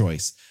music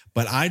choice,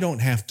 but I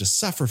don't have to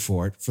suffer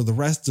for it for the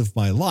rest of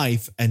my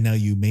life, and now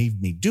you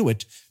made me do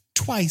it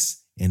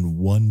twice in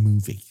one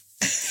movie.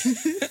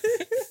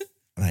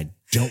 And I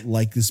don't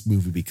like this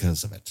movie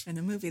because of it. And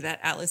a movie that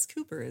Alice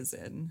Cooper is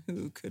in,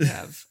 who could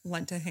have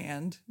lent a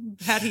hand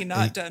had he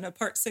not done a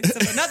part 6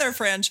 of another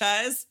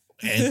franchise.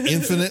 And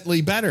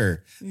infinitely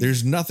better.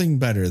 There's nothing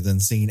better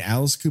than seeing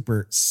Alice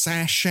Cooper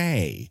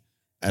sashay,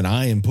 and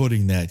I am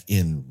putting that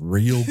in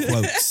real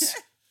quotes,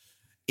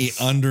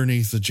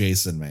 underneath the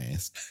Jason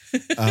mask.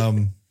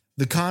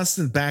 The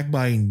constant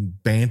backbiting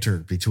banter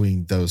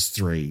between those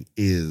three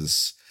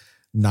is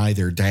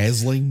neither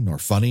dazzling nor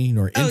funny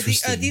nor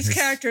interesting. These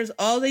characters,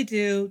 all they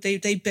do,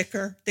 they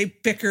bicker. They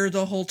bicker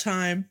the whole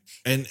time.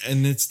 And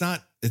it's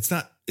not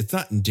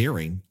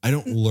endearing. I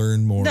don't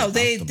learn more. No,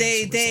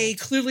 they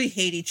clearly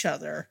hate each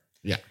other.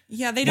 Yeah.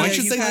 Yeah, they don't. Why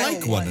should they got-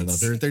 like one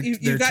another? They're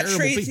You've got terrible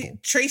Tracy. people.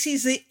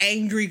 Tracy's the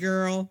angry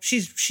girl.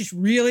 She's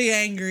really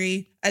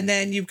angry, and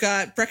then you've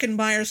got Breckin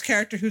Meyer's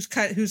character,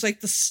 who's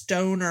like the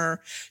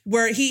stoner,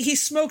 where he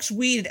smokes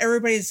weed, and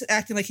everybody's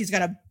acting like he's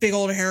got a big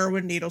old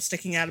heroin needle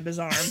sticking out of his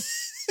arm.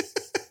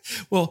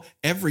 Well,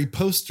 every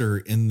poster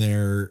in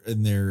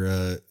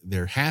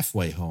their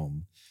halfway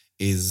home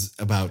is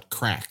about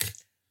crack.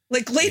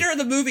 Like later in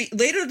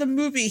the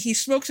movie, he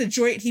smokes a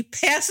joint, he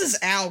passes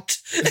out.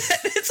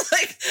 It's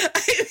like,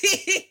 I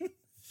mean,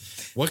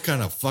 What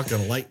kind of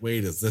fucking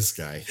lightweight is this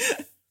guy?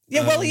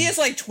 yeah, well, he is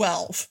like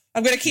 12.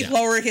 I'm going to keep Yeah.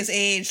 lowering his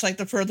age, like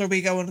the further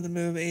we go into the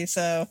movie.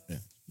 So, Yeah.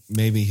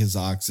 Maybe his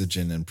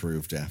oxygen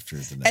improved after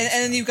the next. and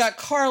then you've got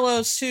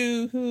Carlos,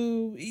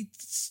 who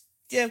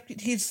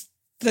he's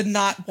the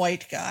not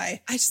white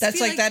guy. I just That's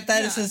feel like that.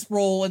 That is yeah. his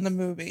role in the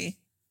movie.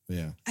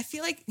 Yeah. I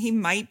feel like he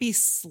might be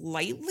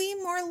slightly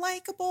more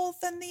likable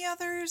than the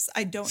others.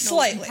 I don't know.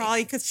 Slightly.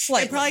 Probably because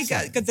Slightly. probably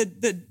got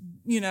the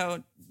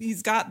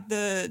he's got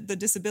the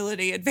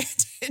disability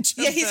advantage.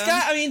 Yeah, of he's them.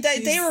 got. I mean,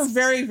 they were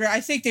very, very.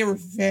 I think they were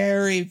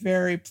very,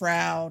 very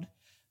proud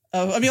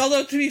of. I mean,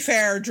 although to be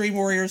fair, Dream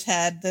Warriors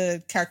had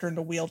the character in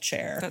the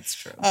wheelchair. That's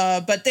true.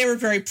 But they were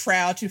very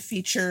proud to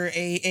feature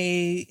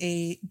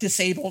a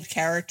disabled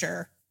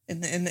character in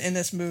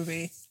this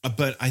movie.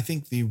 But I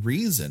think the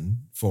reason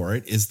for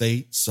it is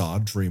they saw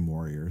Dream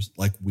Warriors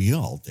like we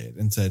all did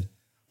and said,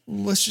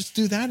 let's just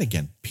do that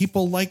again.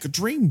 People like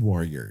Dream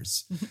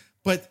Warriors.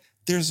 But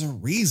there's a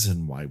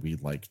reason why we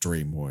like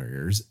Dream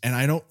Warriors. And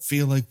I don't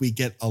feel like we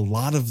get a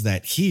lot of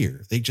that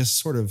here. They just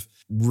sort of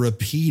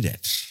repeat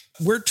it.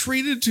 We're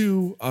treated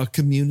to a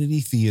community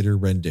theater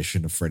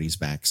rendition of Freddy's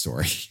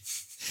backstory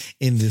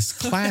in this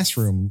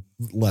classroom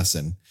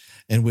lesson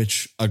in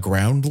which a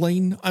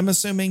groundling, I'm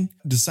assuming,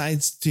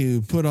 decides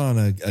to put on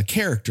a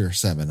character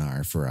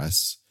seminar for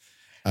us.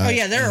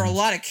 There are a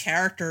lot of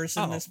characters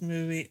in this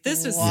movie.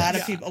 This is- a lot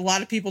of yeah. people. A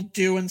lot of people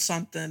doing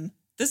something.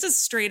 This is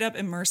straight up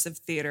immersive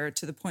theater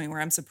to the point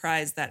where I'm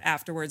surprised that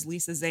afterwards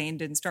Lisa Zane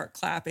didn't start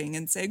clapping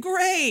and say,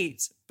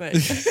 great, but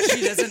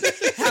she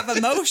doesn't have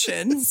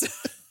emotions.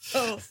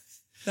 So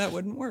that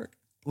wouldn't work.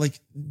 Like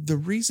the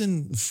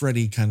reason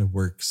Freddy kind of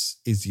works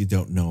is you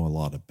don't know a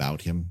lot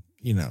about him.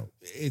 You know,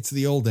 it's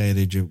the old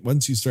adage of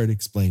once you start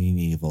explaining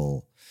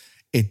evil,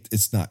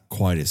 it's not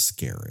quite as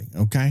scary.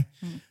 Okay.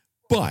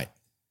 But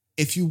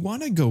if you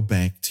want to go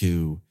back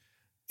to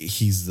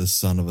he's the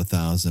son of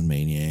 1,000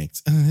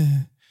 maniacs,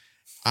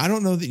 I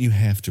don't know that you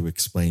have to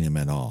explain him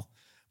at all.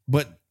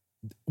 But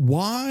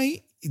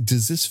why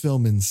does this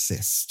film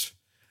insist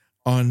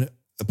on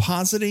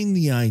positing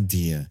the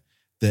idea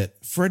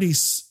that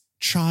Freddy's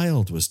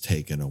child was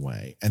taken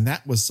away and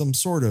that was some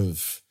sort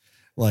of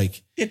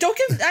like, Yeah,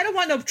 I don't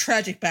want no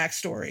tragic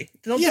backstory.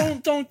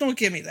 Don't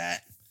give me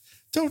that.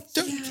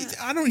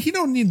 he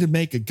don't need to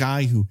make a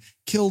guy who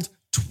killed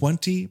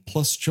 20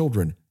 plus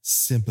children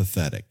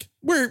sympathetic.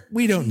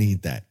 We don't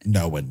need that.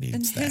 No one needs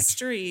And that.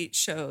 history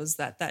shows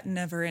that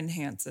never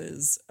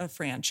enhances a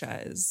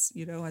franchise,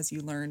 as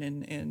you learn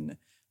in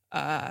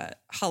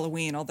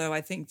Halloween. Although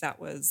I think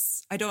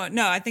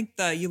I think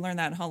you learn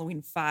that in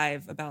Halloween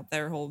 5 about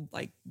their whole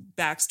like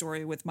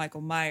backstory with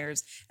Michael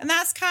Myers. And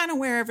that's kind of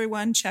where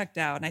everyone checked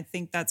out. And I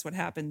think that's what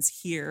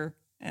happens here.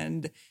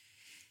 And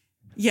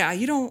yeah,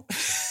 he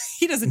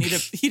doesn't need a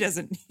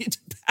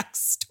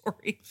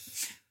backstory.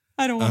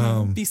 I don't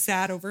want to be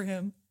sad over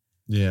him.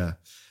 Yeah.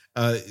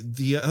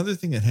 The other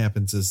thing that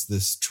happens is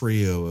this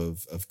trio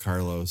of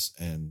Carlos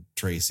and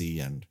Tracy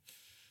and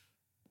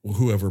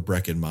whoever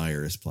Breckin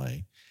Meyer is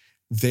playing.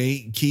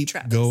 They keep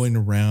Travis. going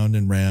around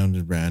and round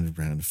and round and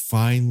round.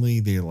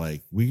 Finally, they're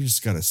like, we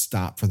just got to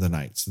stop for the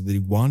night. So they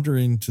wander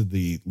into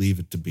the Leave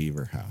It to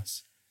Beaver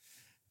house.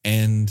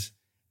 And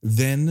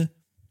then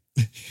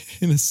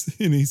in a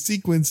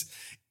sequence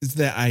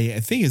that I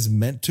think is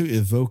meant to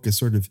evoke a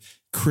sort of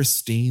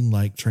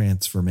Christine-like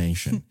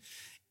transformation.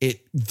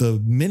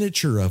 The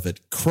miniature of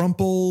it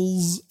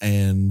crumples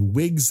and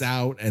wigs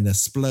out and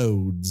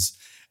explodes.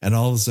 And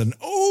all of a sudden,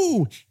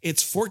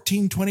 it's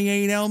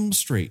 1428 Elm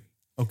Street.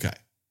 Okay.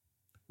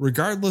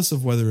 Regardless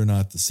of whether or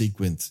not the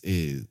sequence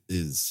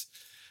is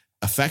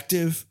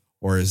effective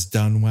or is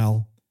done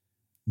well,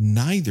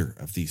 neither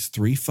of these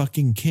three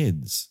fucking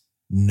kids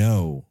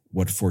know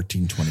what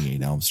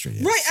 1428 Elm Street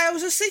is. Right. I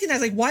was just thinking, I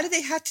was like, why did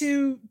they have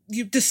to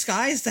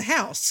disguise the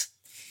house?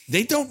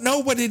 They don't know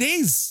what it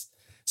is.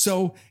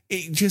 So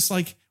it just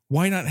like,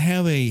 why not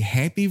have a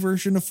happy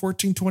version of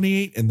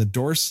 1428 and the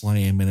door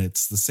slam and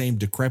it's the same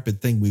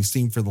decrepit thing we've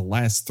seen for the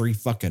last 3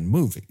 fucking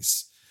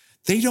movies?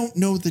 They don't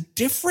know the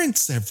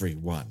difference,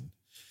 everyone.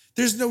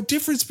 There's no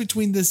difference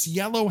between this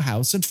yellow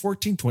house and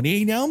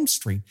 1428 Elm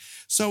Street.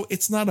 So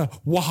it's not a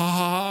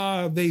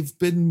wah, they've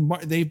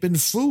been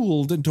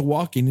fooled into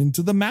walking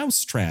into the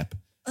mousetrap.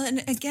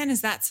 And again,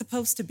 is that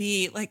supposed to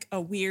be like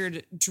a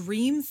weird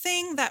dream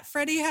thing that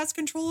Freddy has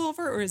control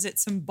over? Or is it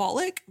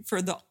symbolic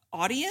for the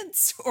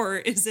audience? Or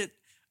is it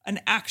an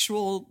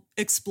actual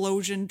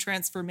explosion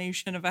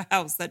transformation of a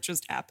house that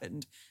just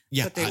happened.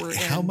 Yeah, that they were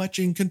how in. much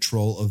in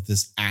control of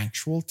this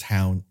actual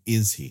town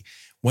is he?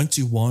 Once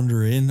you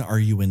wander in, are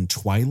you in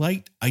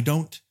Twilight? I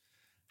don't.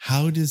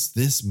 How does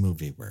this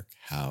movie work?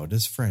 How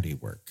does Freddy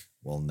work?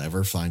 We'll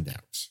never find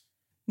out.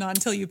 Not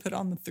until you put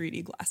on the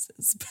 3D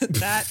glasses, but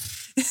that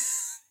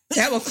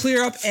That will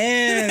clear up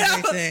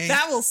everything.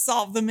 that will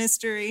solve the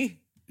mystery.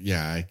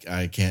 Yeah,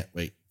 I can't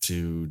wait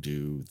to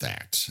do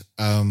that.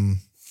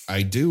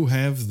 I do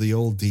have the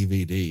old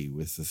DVD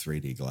with the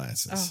 3D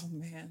glasses. Oh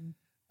man.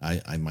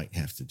 I might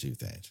have to do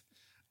that.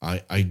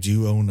 I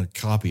do own a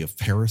copy of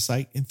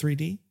Parasite in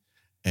 3D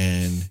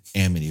and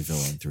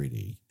Amityville in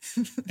 3D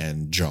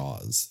and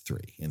Jaws 3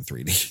 in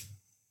 3D.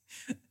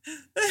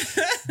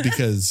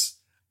 Because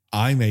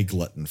I'm a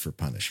glutton for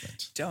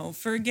punishment. Don't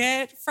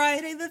forget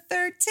Friday the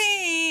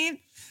 13th.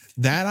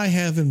 That I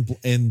have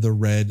in the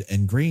red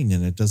and green,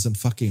 and it doesn't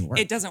fucking work.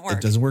 It doesn't work.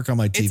 It doesn't work on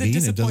my TV,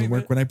 and it doesn't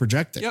work when I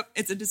project it. Yep,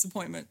 it's a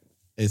disappointment.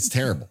 It's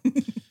terrible.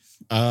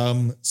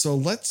 So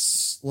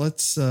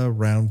let's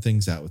round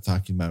things out with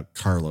talking about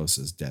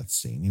Carlos's death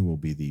scene. He will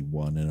be the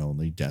one and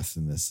only death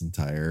in this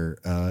entire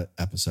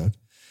episode.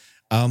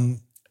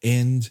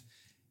 And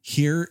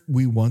here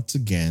we once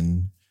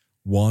again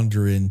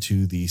wander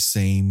into the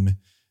same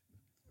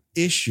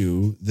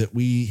issue that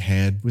we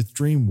had with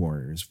Dream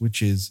Warriors,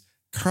 which is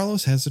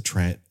Carlos has a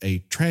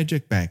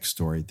tragic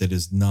backstory that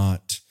is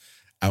not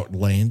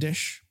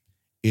outlandish.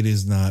 It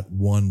is not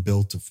one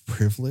built of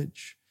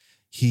privilege.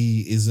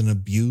 He is an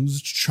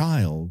abused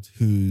child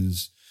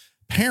whose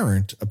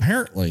parent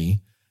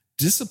apparently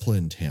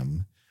disciplined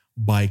him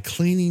by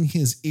cleaning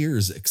his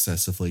ears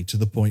excessively to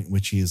the point in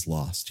which he has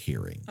lost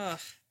hearing. Ugh.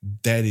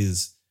 That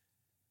is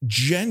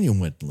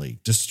genuinely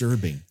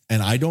disturbing,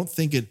 and I don't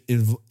think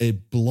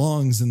it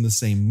belongs in the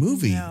same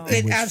movie. No. in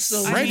It which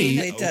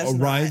absolutely does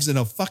arrives not. in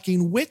a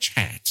fucking witch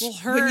hat. Well,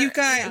 when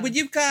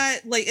you've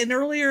got like, and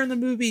earlier in the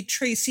movie,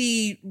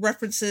 Tracy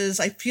references,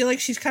 I feel like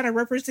she's kind of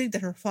referencing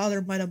that her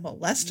father might have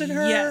molested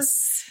her.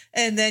 Yes.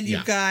 And then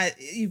you've got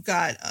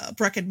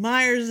Breckin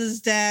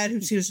Myers' dad,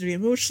 who seems to be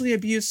emotionally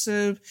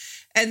abusive.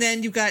 And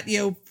then you've got,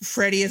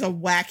 Freddy as a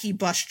wacky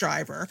bus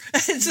driver.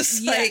 It's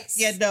just like,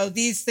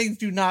 these things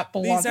do not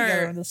belong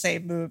together in the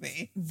same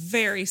movie.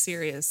 Very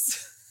serious.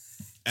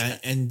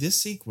 And this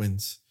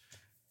sequence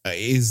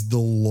is the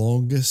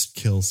longest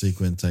kill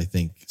sequence, I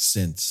think,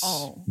 since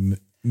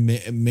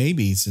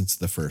maybe since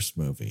the first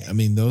movie. I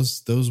mean,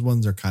 those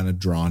ones are kind of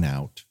drawn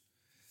out.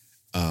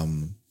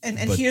 And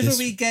here's where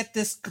we get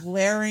this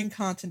glaring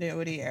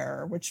continuity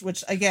error, which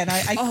again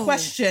I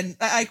question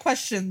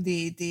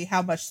the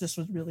how much this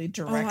was really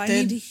directed. I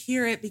need to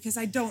hear it because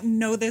I don't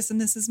know this, and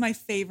this is my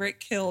favorite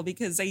kill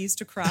because I used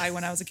to cry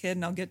when I was a kid,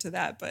 and I'll get to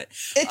that. But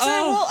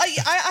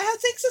I have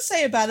things to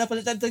say about it,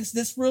 but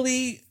this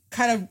really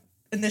kind of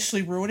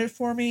initially ruined it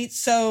for me.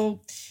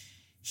 So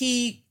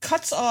he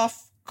cuts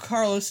off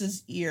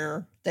Carlos's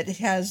ear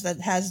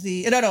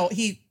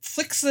he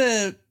flicks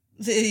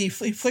he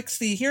flicks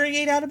the hearing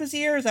aid out of his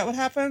ear. Is that what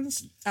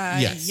happens?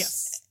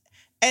 Yes.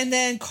 And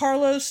then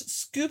Carlos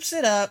scoops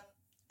it up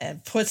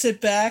and puts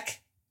it back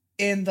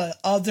in the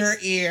other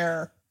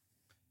ear.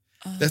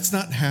 That's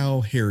not how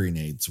hearing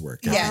aids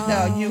work.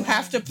 Yeah, no, you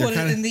have to put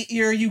it in the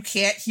ear you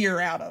can't hear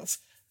out of.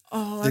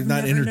 Oh, they're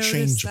not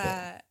interchangeable.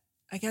 That.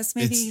 I guess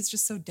maybe he's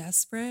just so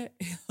desperate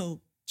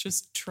he'll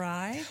just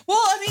try. Well,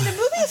 I mean, the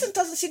movie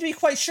doesn't seem to be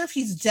quite sure if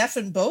he's deaf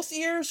in both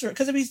ears,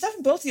 because if he's deaf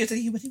in both ears, then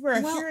he would wear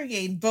a hearing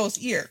aid in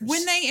both ears.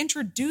 When they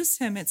introduce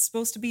him, it's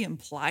supposed to be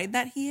implied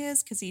that he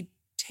is, because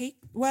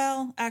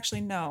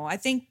actually no, I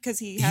think because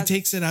he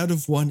takes it out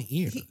of one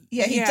ear.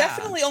 He's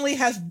definitely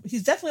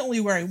only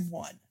wearing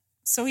one.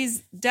 So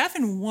he's deaf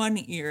in one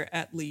ear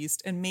at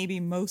least, and maybe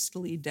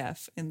mostly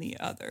deaf in the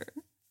other.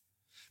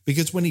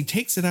 Because when he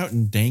takes it out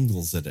and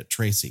dangles it at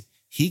Tracy,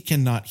 he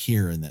cannot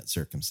hear in that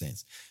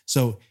circumstance.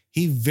 So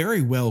he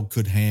very well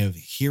could have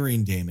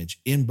hearing damage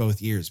in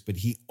both ears, but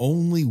he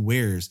only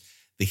wears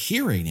the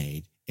hearing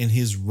aid in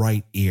his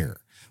right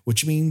ear,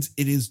 which means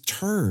it is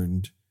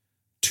turned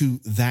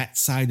to that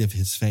side of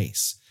his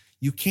face.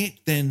 You can't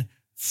then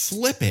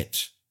flip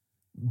it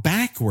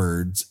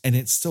backwards and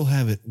it still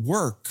have it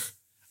work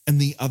in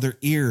the other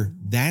ear.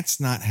 That's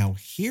not how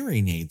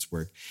hearing aids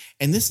work.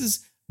 And this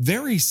is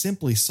very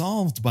simply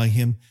solved by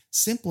him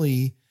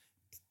simply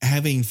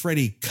having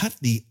Freddy cut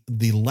the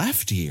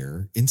left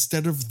ear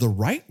instead of the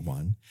right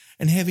one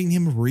and having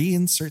him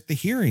reinsert the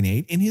hearing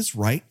aid in his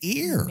right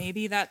ear.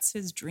 Maybe that's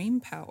his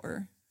dream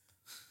power.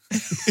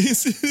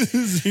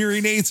 His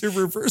hearing aids are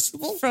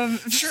reversible?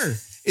 Sure.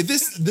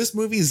 This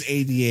movie is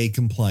ADA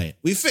compliant.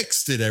 We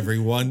fixed it,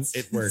 everyone.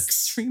 It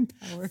works. Dream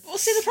power. Well,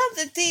 see, the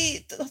problem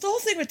the whole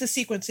thing with the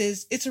sequence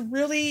is it's a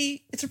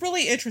really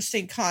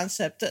interesting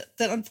concept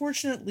that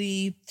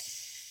unfortunately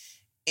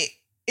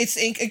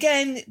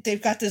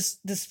they've got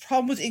this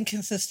problem with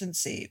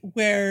inconsistency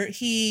where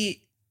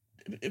he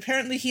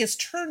has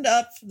turned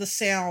up the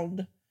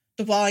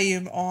the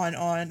volume on.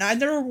 I've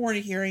never worn a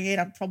hearing aid.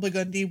 I'm probably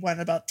going to need one in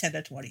about 10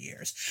 to 20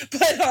 years.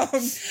 But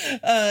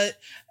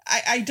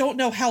I don't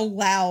know how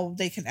loud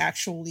they can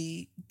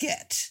actually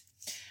get.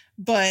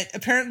 But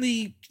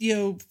apparently,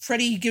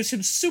 Freddy gives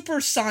him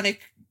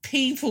supersonic,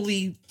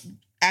 painfully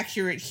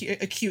accurate,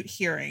 acute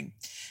hearing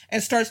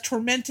and starts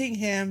tormenting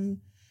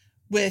him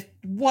with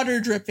water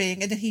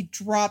dripping, and then he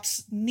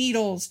drops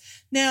needles.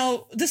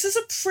 Now, this is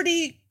a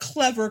pretty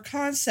clever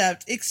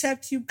concept,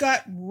 except you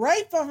got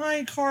right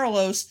behind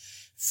Carlos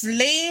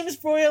flames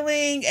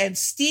boiling and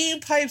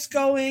steam pipes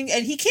going,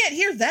 and he can't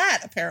hear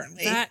that,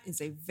 apparently. That is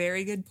a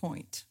very good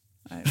point.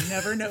 I've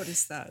never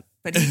noticed that.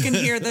 But he can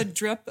hear the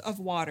drip of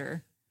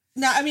water.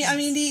 Now, I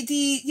mean,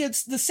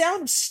 the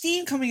sound of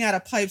steam coming out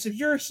of pipes, if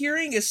your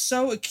hearing is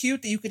so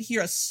acute that you could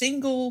hear a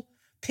single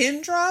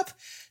pin drop,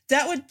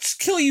 that would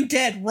kill you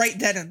dead right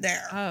then and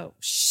there. Oh,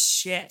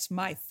 shit.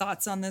 My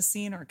thoughts on this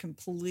scene are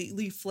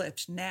completely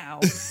flipped now.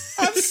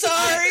 I'm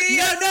sorry.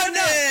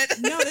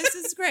 No, this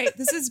is great.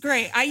 This is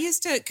great. I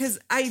used to, because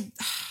I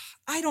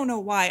don't know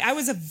why.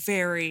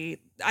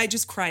 I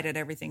just cried at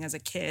everything as a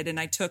kid, and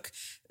I took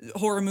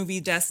horror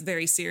movie deaths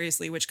very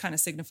seriously, which kind of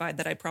signified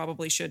that I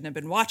probably shouldn't have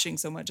been watching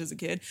so much as a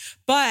kid.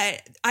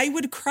 But I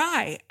would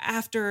cry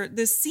after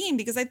this scene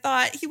because I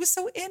thought he was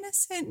so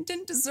innocent and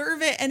didn't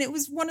deserve it. And it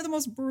was one of the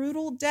most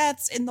brutal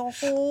deaths in the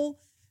whole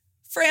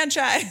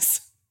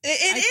franchise.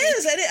 It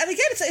is. And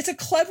again, it's a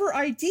clever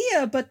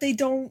idea, but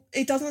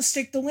it doesn't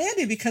stick the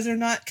landing because they're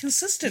not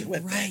consistent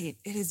with it. Right.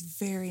 It is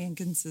very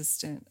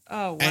inconsistent.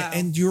 Oh, wow.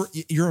 And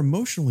you're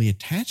emotionally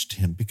attached to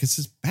him because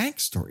his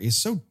backstory is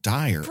so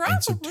dire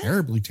and so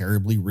terribly,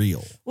 terribly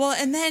real. Well,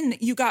 and then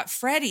you got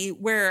Freddy,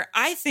 where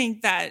I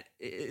think that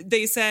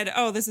they said,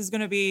 oh, this is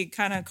going to be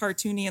kind of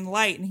cartoony and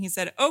light. And he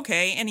said,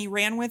 okay. And he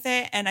ran with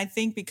it. And I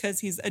think because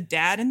he's a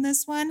dad in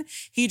this one,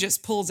 he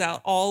just pulls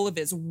out all of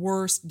his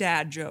worst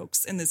dad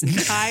jokes in this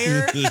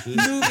entire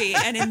movie.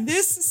 And in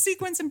this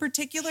sequence in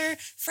particular,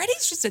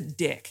 Freddy's just a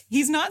dick.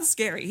 He's not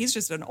scary. He's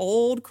just an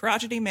old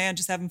crotchety man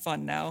just having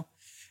fun now.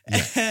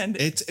 Yeah. And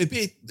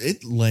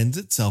it lends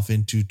itself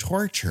into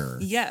torture.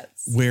 Yes.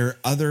 Where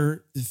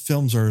other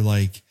films are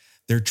like,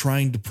 they're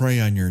trying to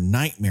prey on your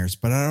nightmares,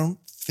 but I don't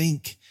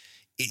think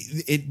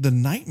the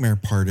nightmare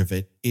part of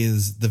it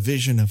is the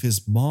vision of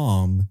his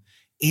mom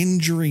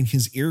injuring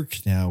his ear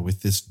canal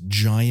with this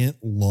giant,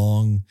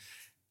 long,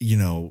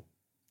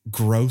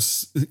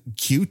 gross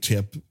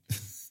Q-tip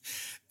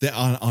that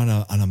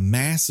on a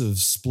massive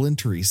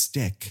splintery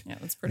stick. Yeah,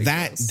 that's pretty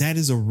gross. That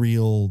is a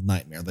real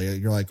nightmare.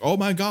 You're like, oh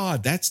my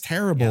God, that's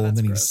terrible. Yeah, that's and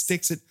then gross. He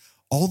sticks it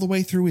all the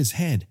way through his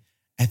head.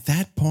 At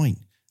that point,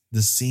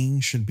 the scene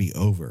should be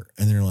over.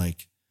 And they're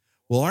like,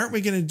 well, aren't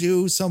we going to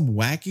do some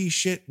wacky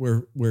shit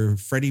where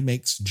Freddy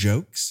makes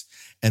jokes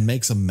and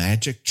makes a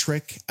magic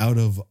trick out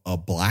of a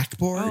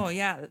blackboard? Oh,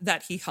 yeah.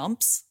 That he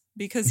humps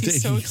because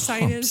he's so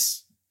excited.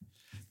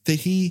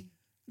 That he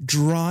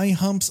dry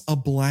humps a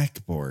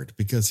blackboard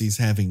because he's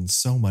having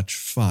so much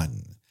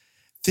fun.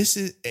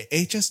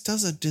 It just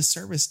does a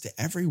disservice to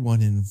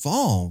everyone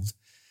involved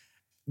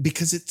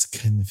because it's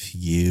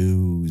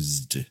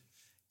confused.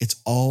 It's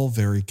all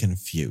very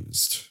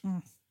confused.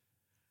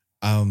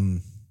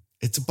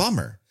 It's a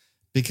bummer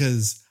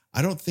because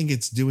I don't think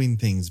it's doing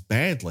things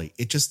badly.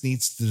 It just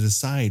needs to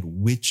decide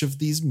which of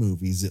these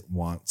movies it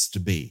wants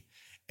to be.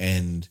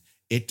 And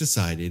it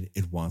decided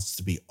it wants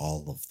to be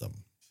all of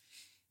them.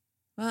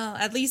 Well,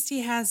 at least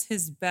he has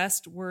his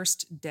best,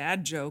 worst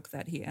dad joke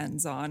that he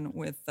ends on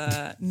with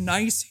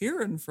nice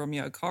hearing from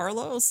you,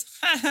 Carlos.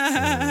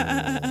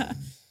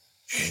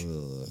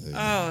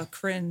 Oh,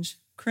 cringe.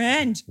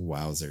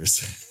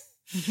 Wowzers.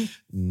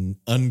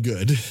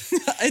 Ungood.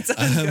 It's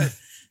ungood.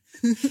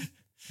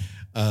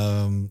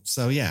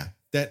 So yeah,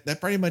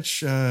 that pretty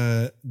much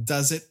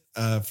does it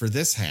for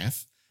this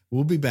half.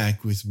 We'll be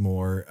back with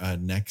more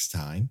next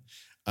time.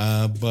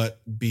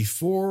 But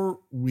before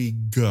we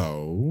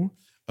go,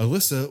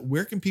 Alyssa,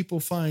 where can people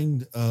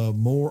find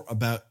more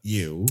about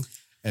you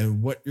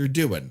and what you're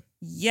doing?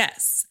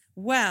 Yes.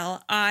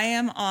 Well, I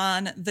am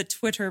on the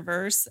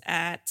Twitterverse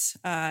at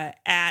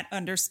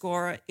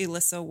 _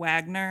 Elissa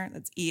Wagner.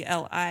 That's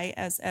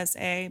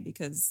ELISSA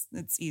because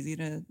it's easy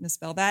to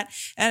misspell that.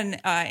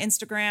 And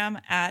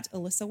Instagram at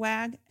Elissa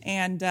Wag.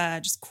 And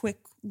just quick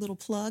little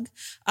plug.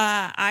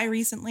 I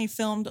recently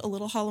filmed a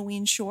little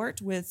Halloween short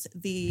with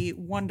the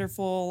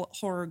wonderful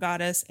horror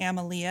goddess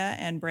Amalia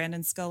and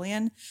Brandon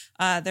Scullion.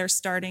 They're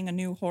starting a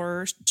new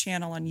horror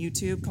channel on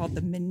YouTube called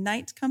The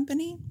Midnight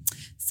Company.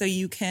 So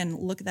you can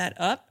look that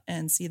up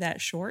and see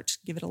that short.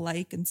 Give it a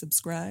like and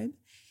subscribe.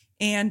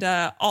 And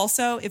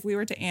also, if we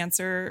were to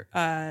answer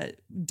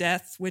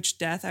which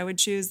death I would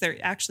choose, there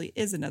actually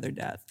is another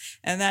death.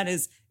 And that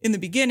is, in the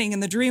beginning,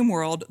 in the dream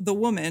world, the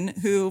woman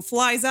who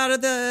flies out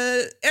of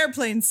the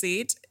airplane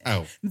seat.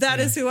 Oh. That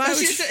is who I would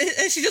choose.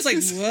 And she just like,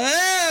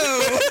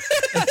 whoa.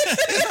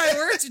 If I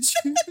were to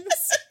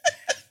choose.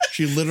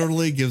 She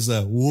literally gives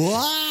a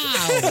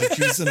wow like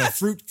she's in a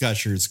Fruit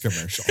Gushers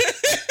commercial.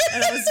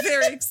 And I was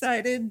very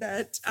excited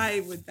that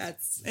I would.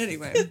 That's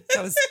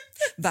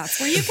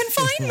where you can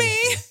find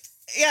me.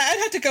 Yeah, I'd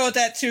have to go with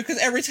that too, because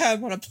every time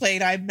I'm on a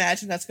plane, I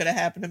imagine that's going to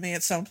happen to me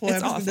at some point.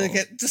 It's I'm going to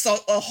get just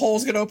a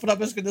hole's going to open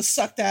up. It's going to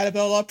suck that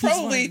Annabelle. I'll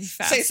probably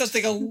say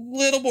something a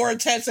little more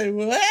intense and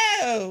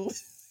whoa.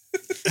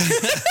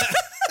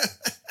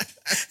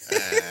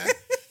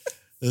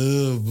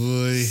 Oh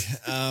boy.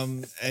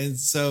 And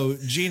so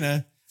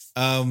Gina,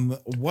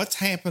 what's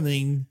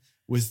happening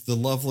with the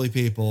lovely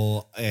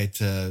people at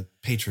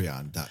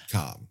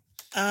patreon.com?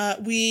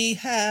 We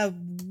have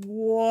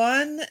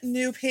one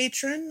new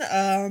patron.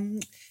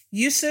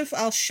 Yusuf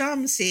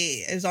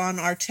Al-Shamsi is on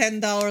our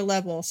 $10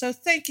 level. So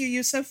thank you,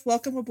 Yusuf.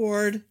 Welcome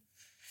aboard.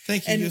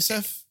 Thank you,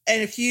 Yusuf.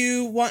 And if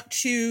you want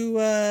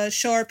to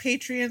show our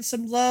Patreon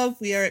some love,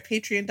 we are at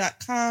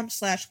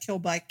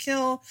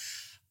patreon.com/killbykill.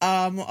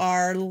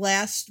 Our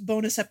last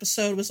bonus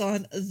episode was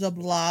on The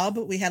Blob.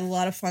 We had a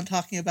lot of fun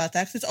talking about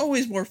that, because it's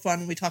always more fun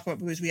when we talk about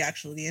movies we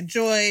actually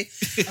enjoy.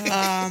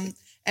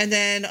 And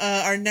then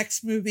our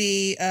next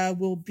movie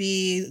will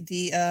be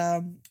the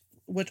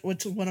what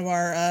one of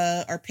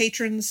our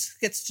patrons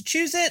gets to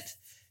choose it.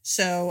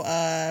 So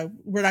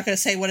we're not going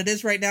to say what it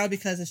is right now,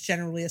 because it's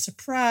generally a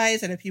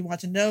surprise. And if you want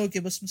to know,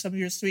 give us some of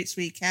your sweet,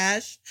 sweet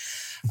cash.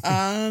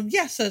 So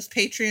it's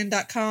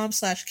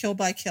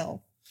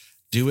patreon.com/killbykill.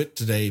 Do it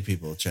today,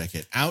 people. Check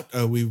it out.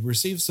 We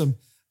received some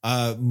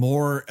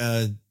more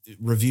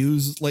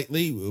reviews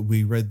lately.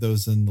 We read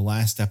those in the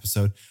last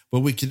episode, but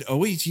we could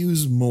always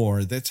use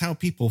more. That's how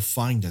people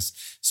find us.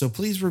 So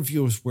please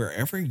review us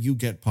wherever you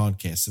get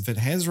podcasts. If it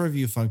has a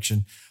review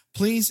function,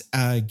 please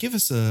give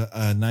us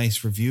a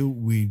nice review.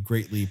 We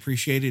greatly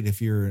appreciate it.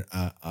 If you're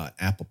an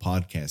Apple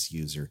Podcast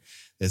user,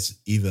 that's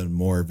even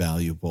more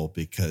valuable,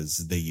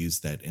 because they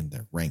use that in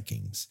their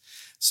rankings.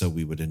 So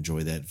we would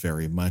enjoy that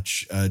very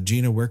much.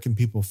 Gina, where can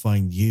people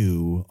find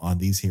you on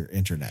these here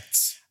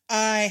internets?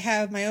 I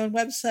have my own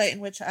website in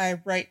which I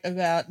write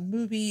about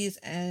movies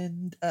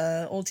and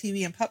old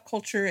TV and pop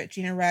culture at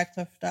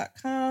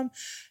GinaRadcliffe.com.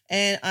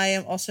 And I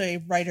am also a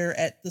writer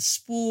at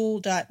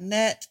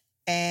thespool.net.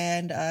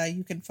 And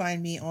you can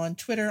find me on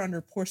Twitter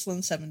under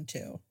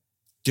Porcelain72.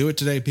 Do it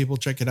today, people.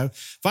 Check it out.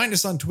 Find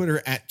us on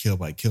Twitter at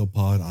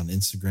KillByKillPod, on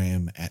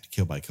Instagram at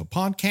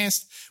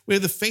KillByKillPodcast. We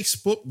have the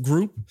Facebook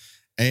group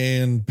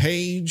and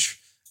page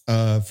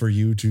for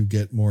you to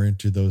get more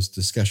into those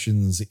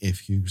discussions.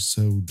 If you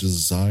so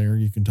desire,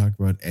 you can talk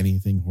about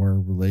anything horror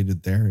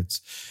related there.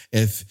 It's,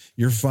 if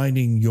you're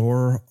finding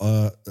your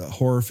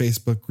horror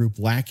Facebook group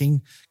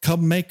lacking,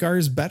 come make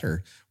ours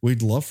better.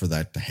 We'd love for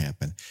that to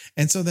happen.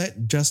 And so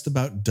that just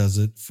about does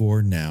it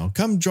for now.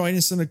 Come join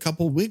us in a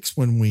couple weeks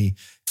when we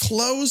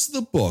close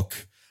the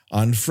book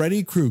on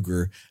Freddy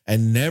Krueger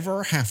and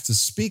never have to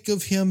speak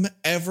of him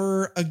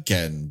ever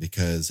again,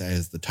 because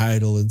as the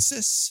title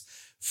insists,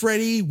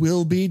 Freddy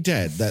will be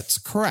dead. That's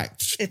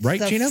correct. It's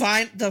right, Gina?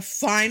 The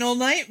final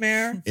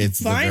nightmare. It's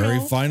the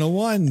very final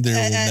one. There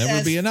will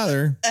never be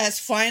another. As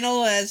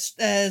final as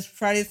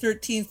Friday the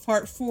 13th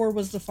Part 4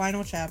 was the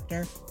final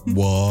chapter.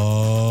 What?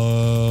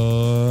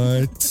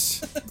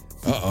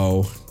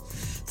 Uh-oh.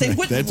 They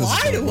wouldn't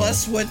lie to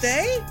us, would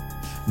they?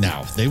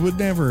 No, they would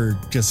never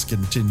just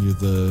continue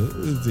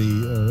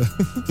the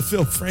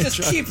film franchise.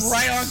 Just keep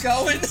right on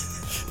going.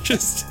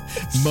 Just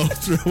mow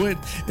through it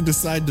and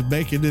decide to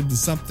make it into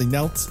something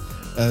else,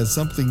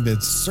 something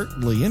that's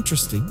certainly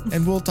interesting.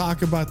 And we'll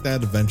talk about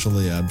that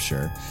eventually, I'm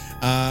sure.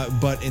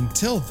 But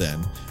until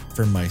then,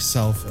 for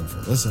myself and for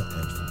Alyssa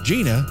and for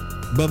Gina,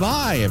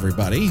 bye-bye,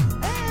 everybody.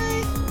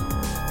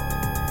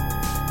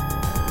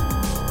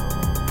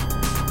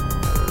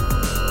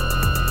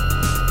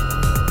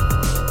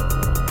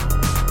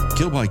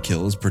 Kill by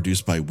Kill is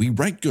produced by We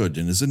Write Good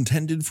and is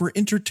intended for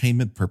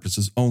entertainment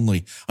purposes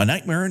only. A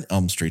Nightmare on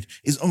Elm Street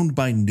is owned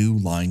by New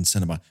Line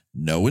Cinema.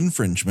 No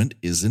infringement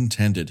is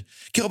intended.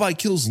 Kill by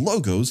Kill's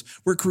logos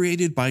were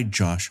created by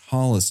Josh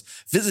Hollis.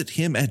 Visit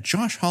him at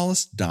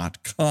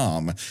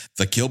joshhollis.com.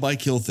 The Kill by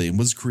Kill theme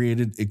was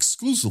created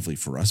exclusively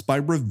for us by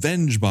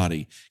Revenge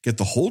Body. Get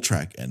the whole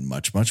track and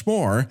much, much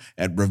more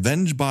at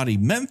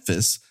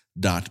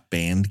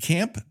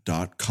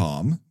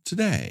revengebodymemphis.bandcamp.com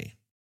today.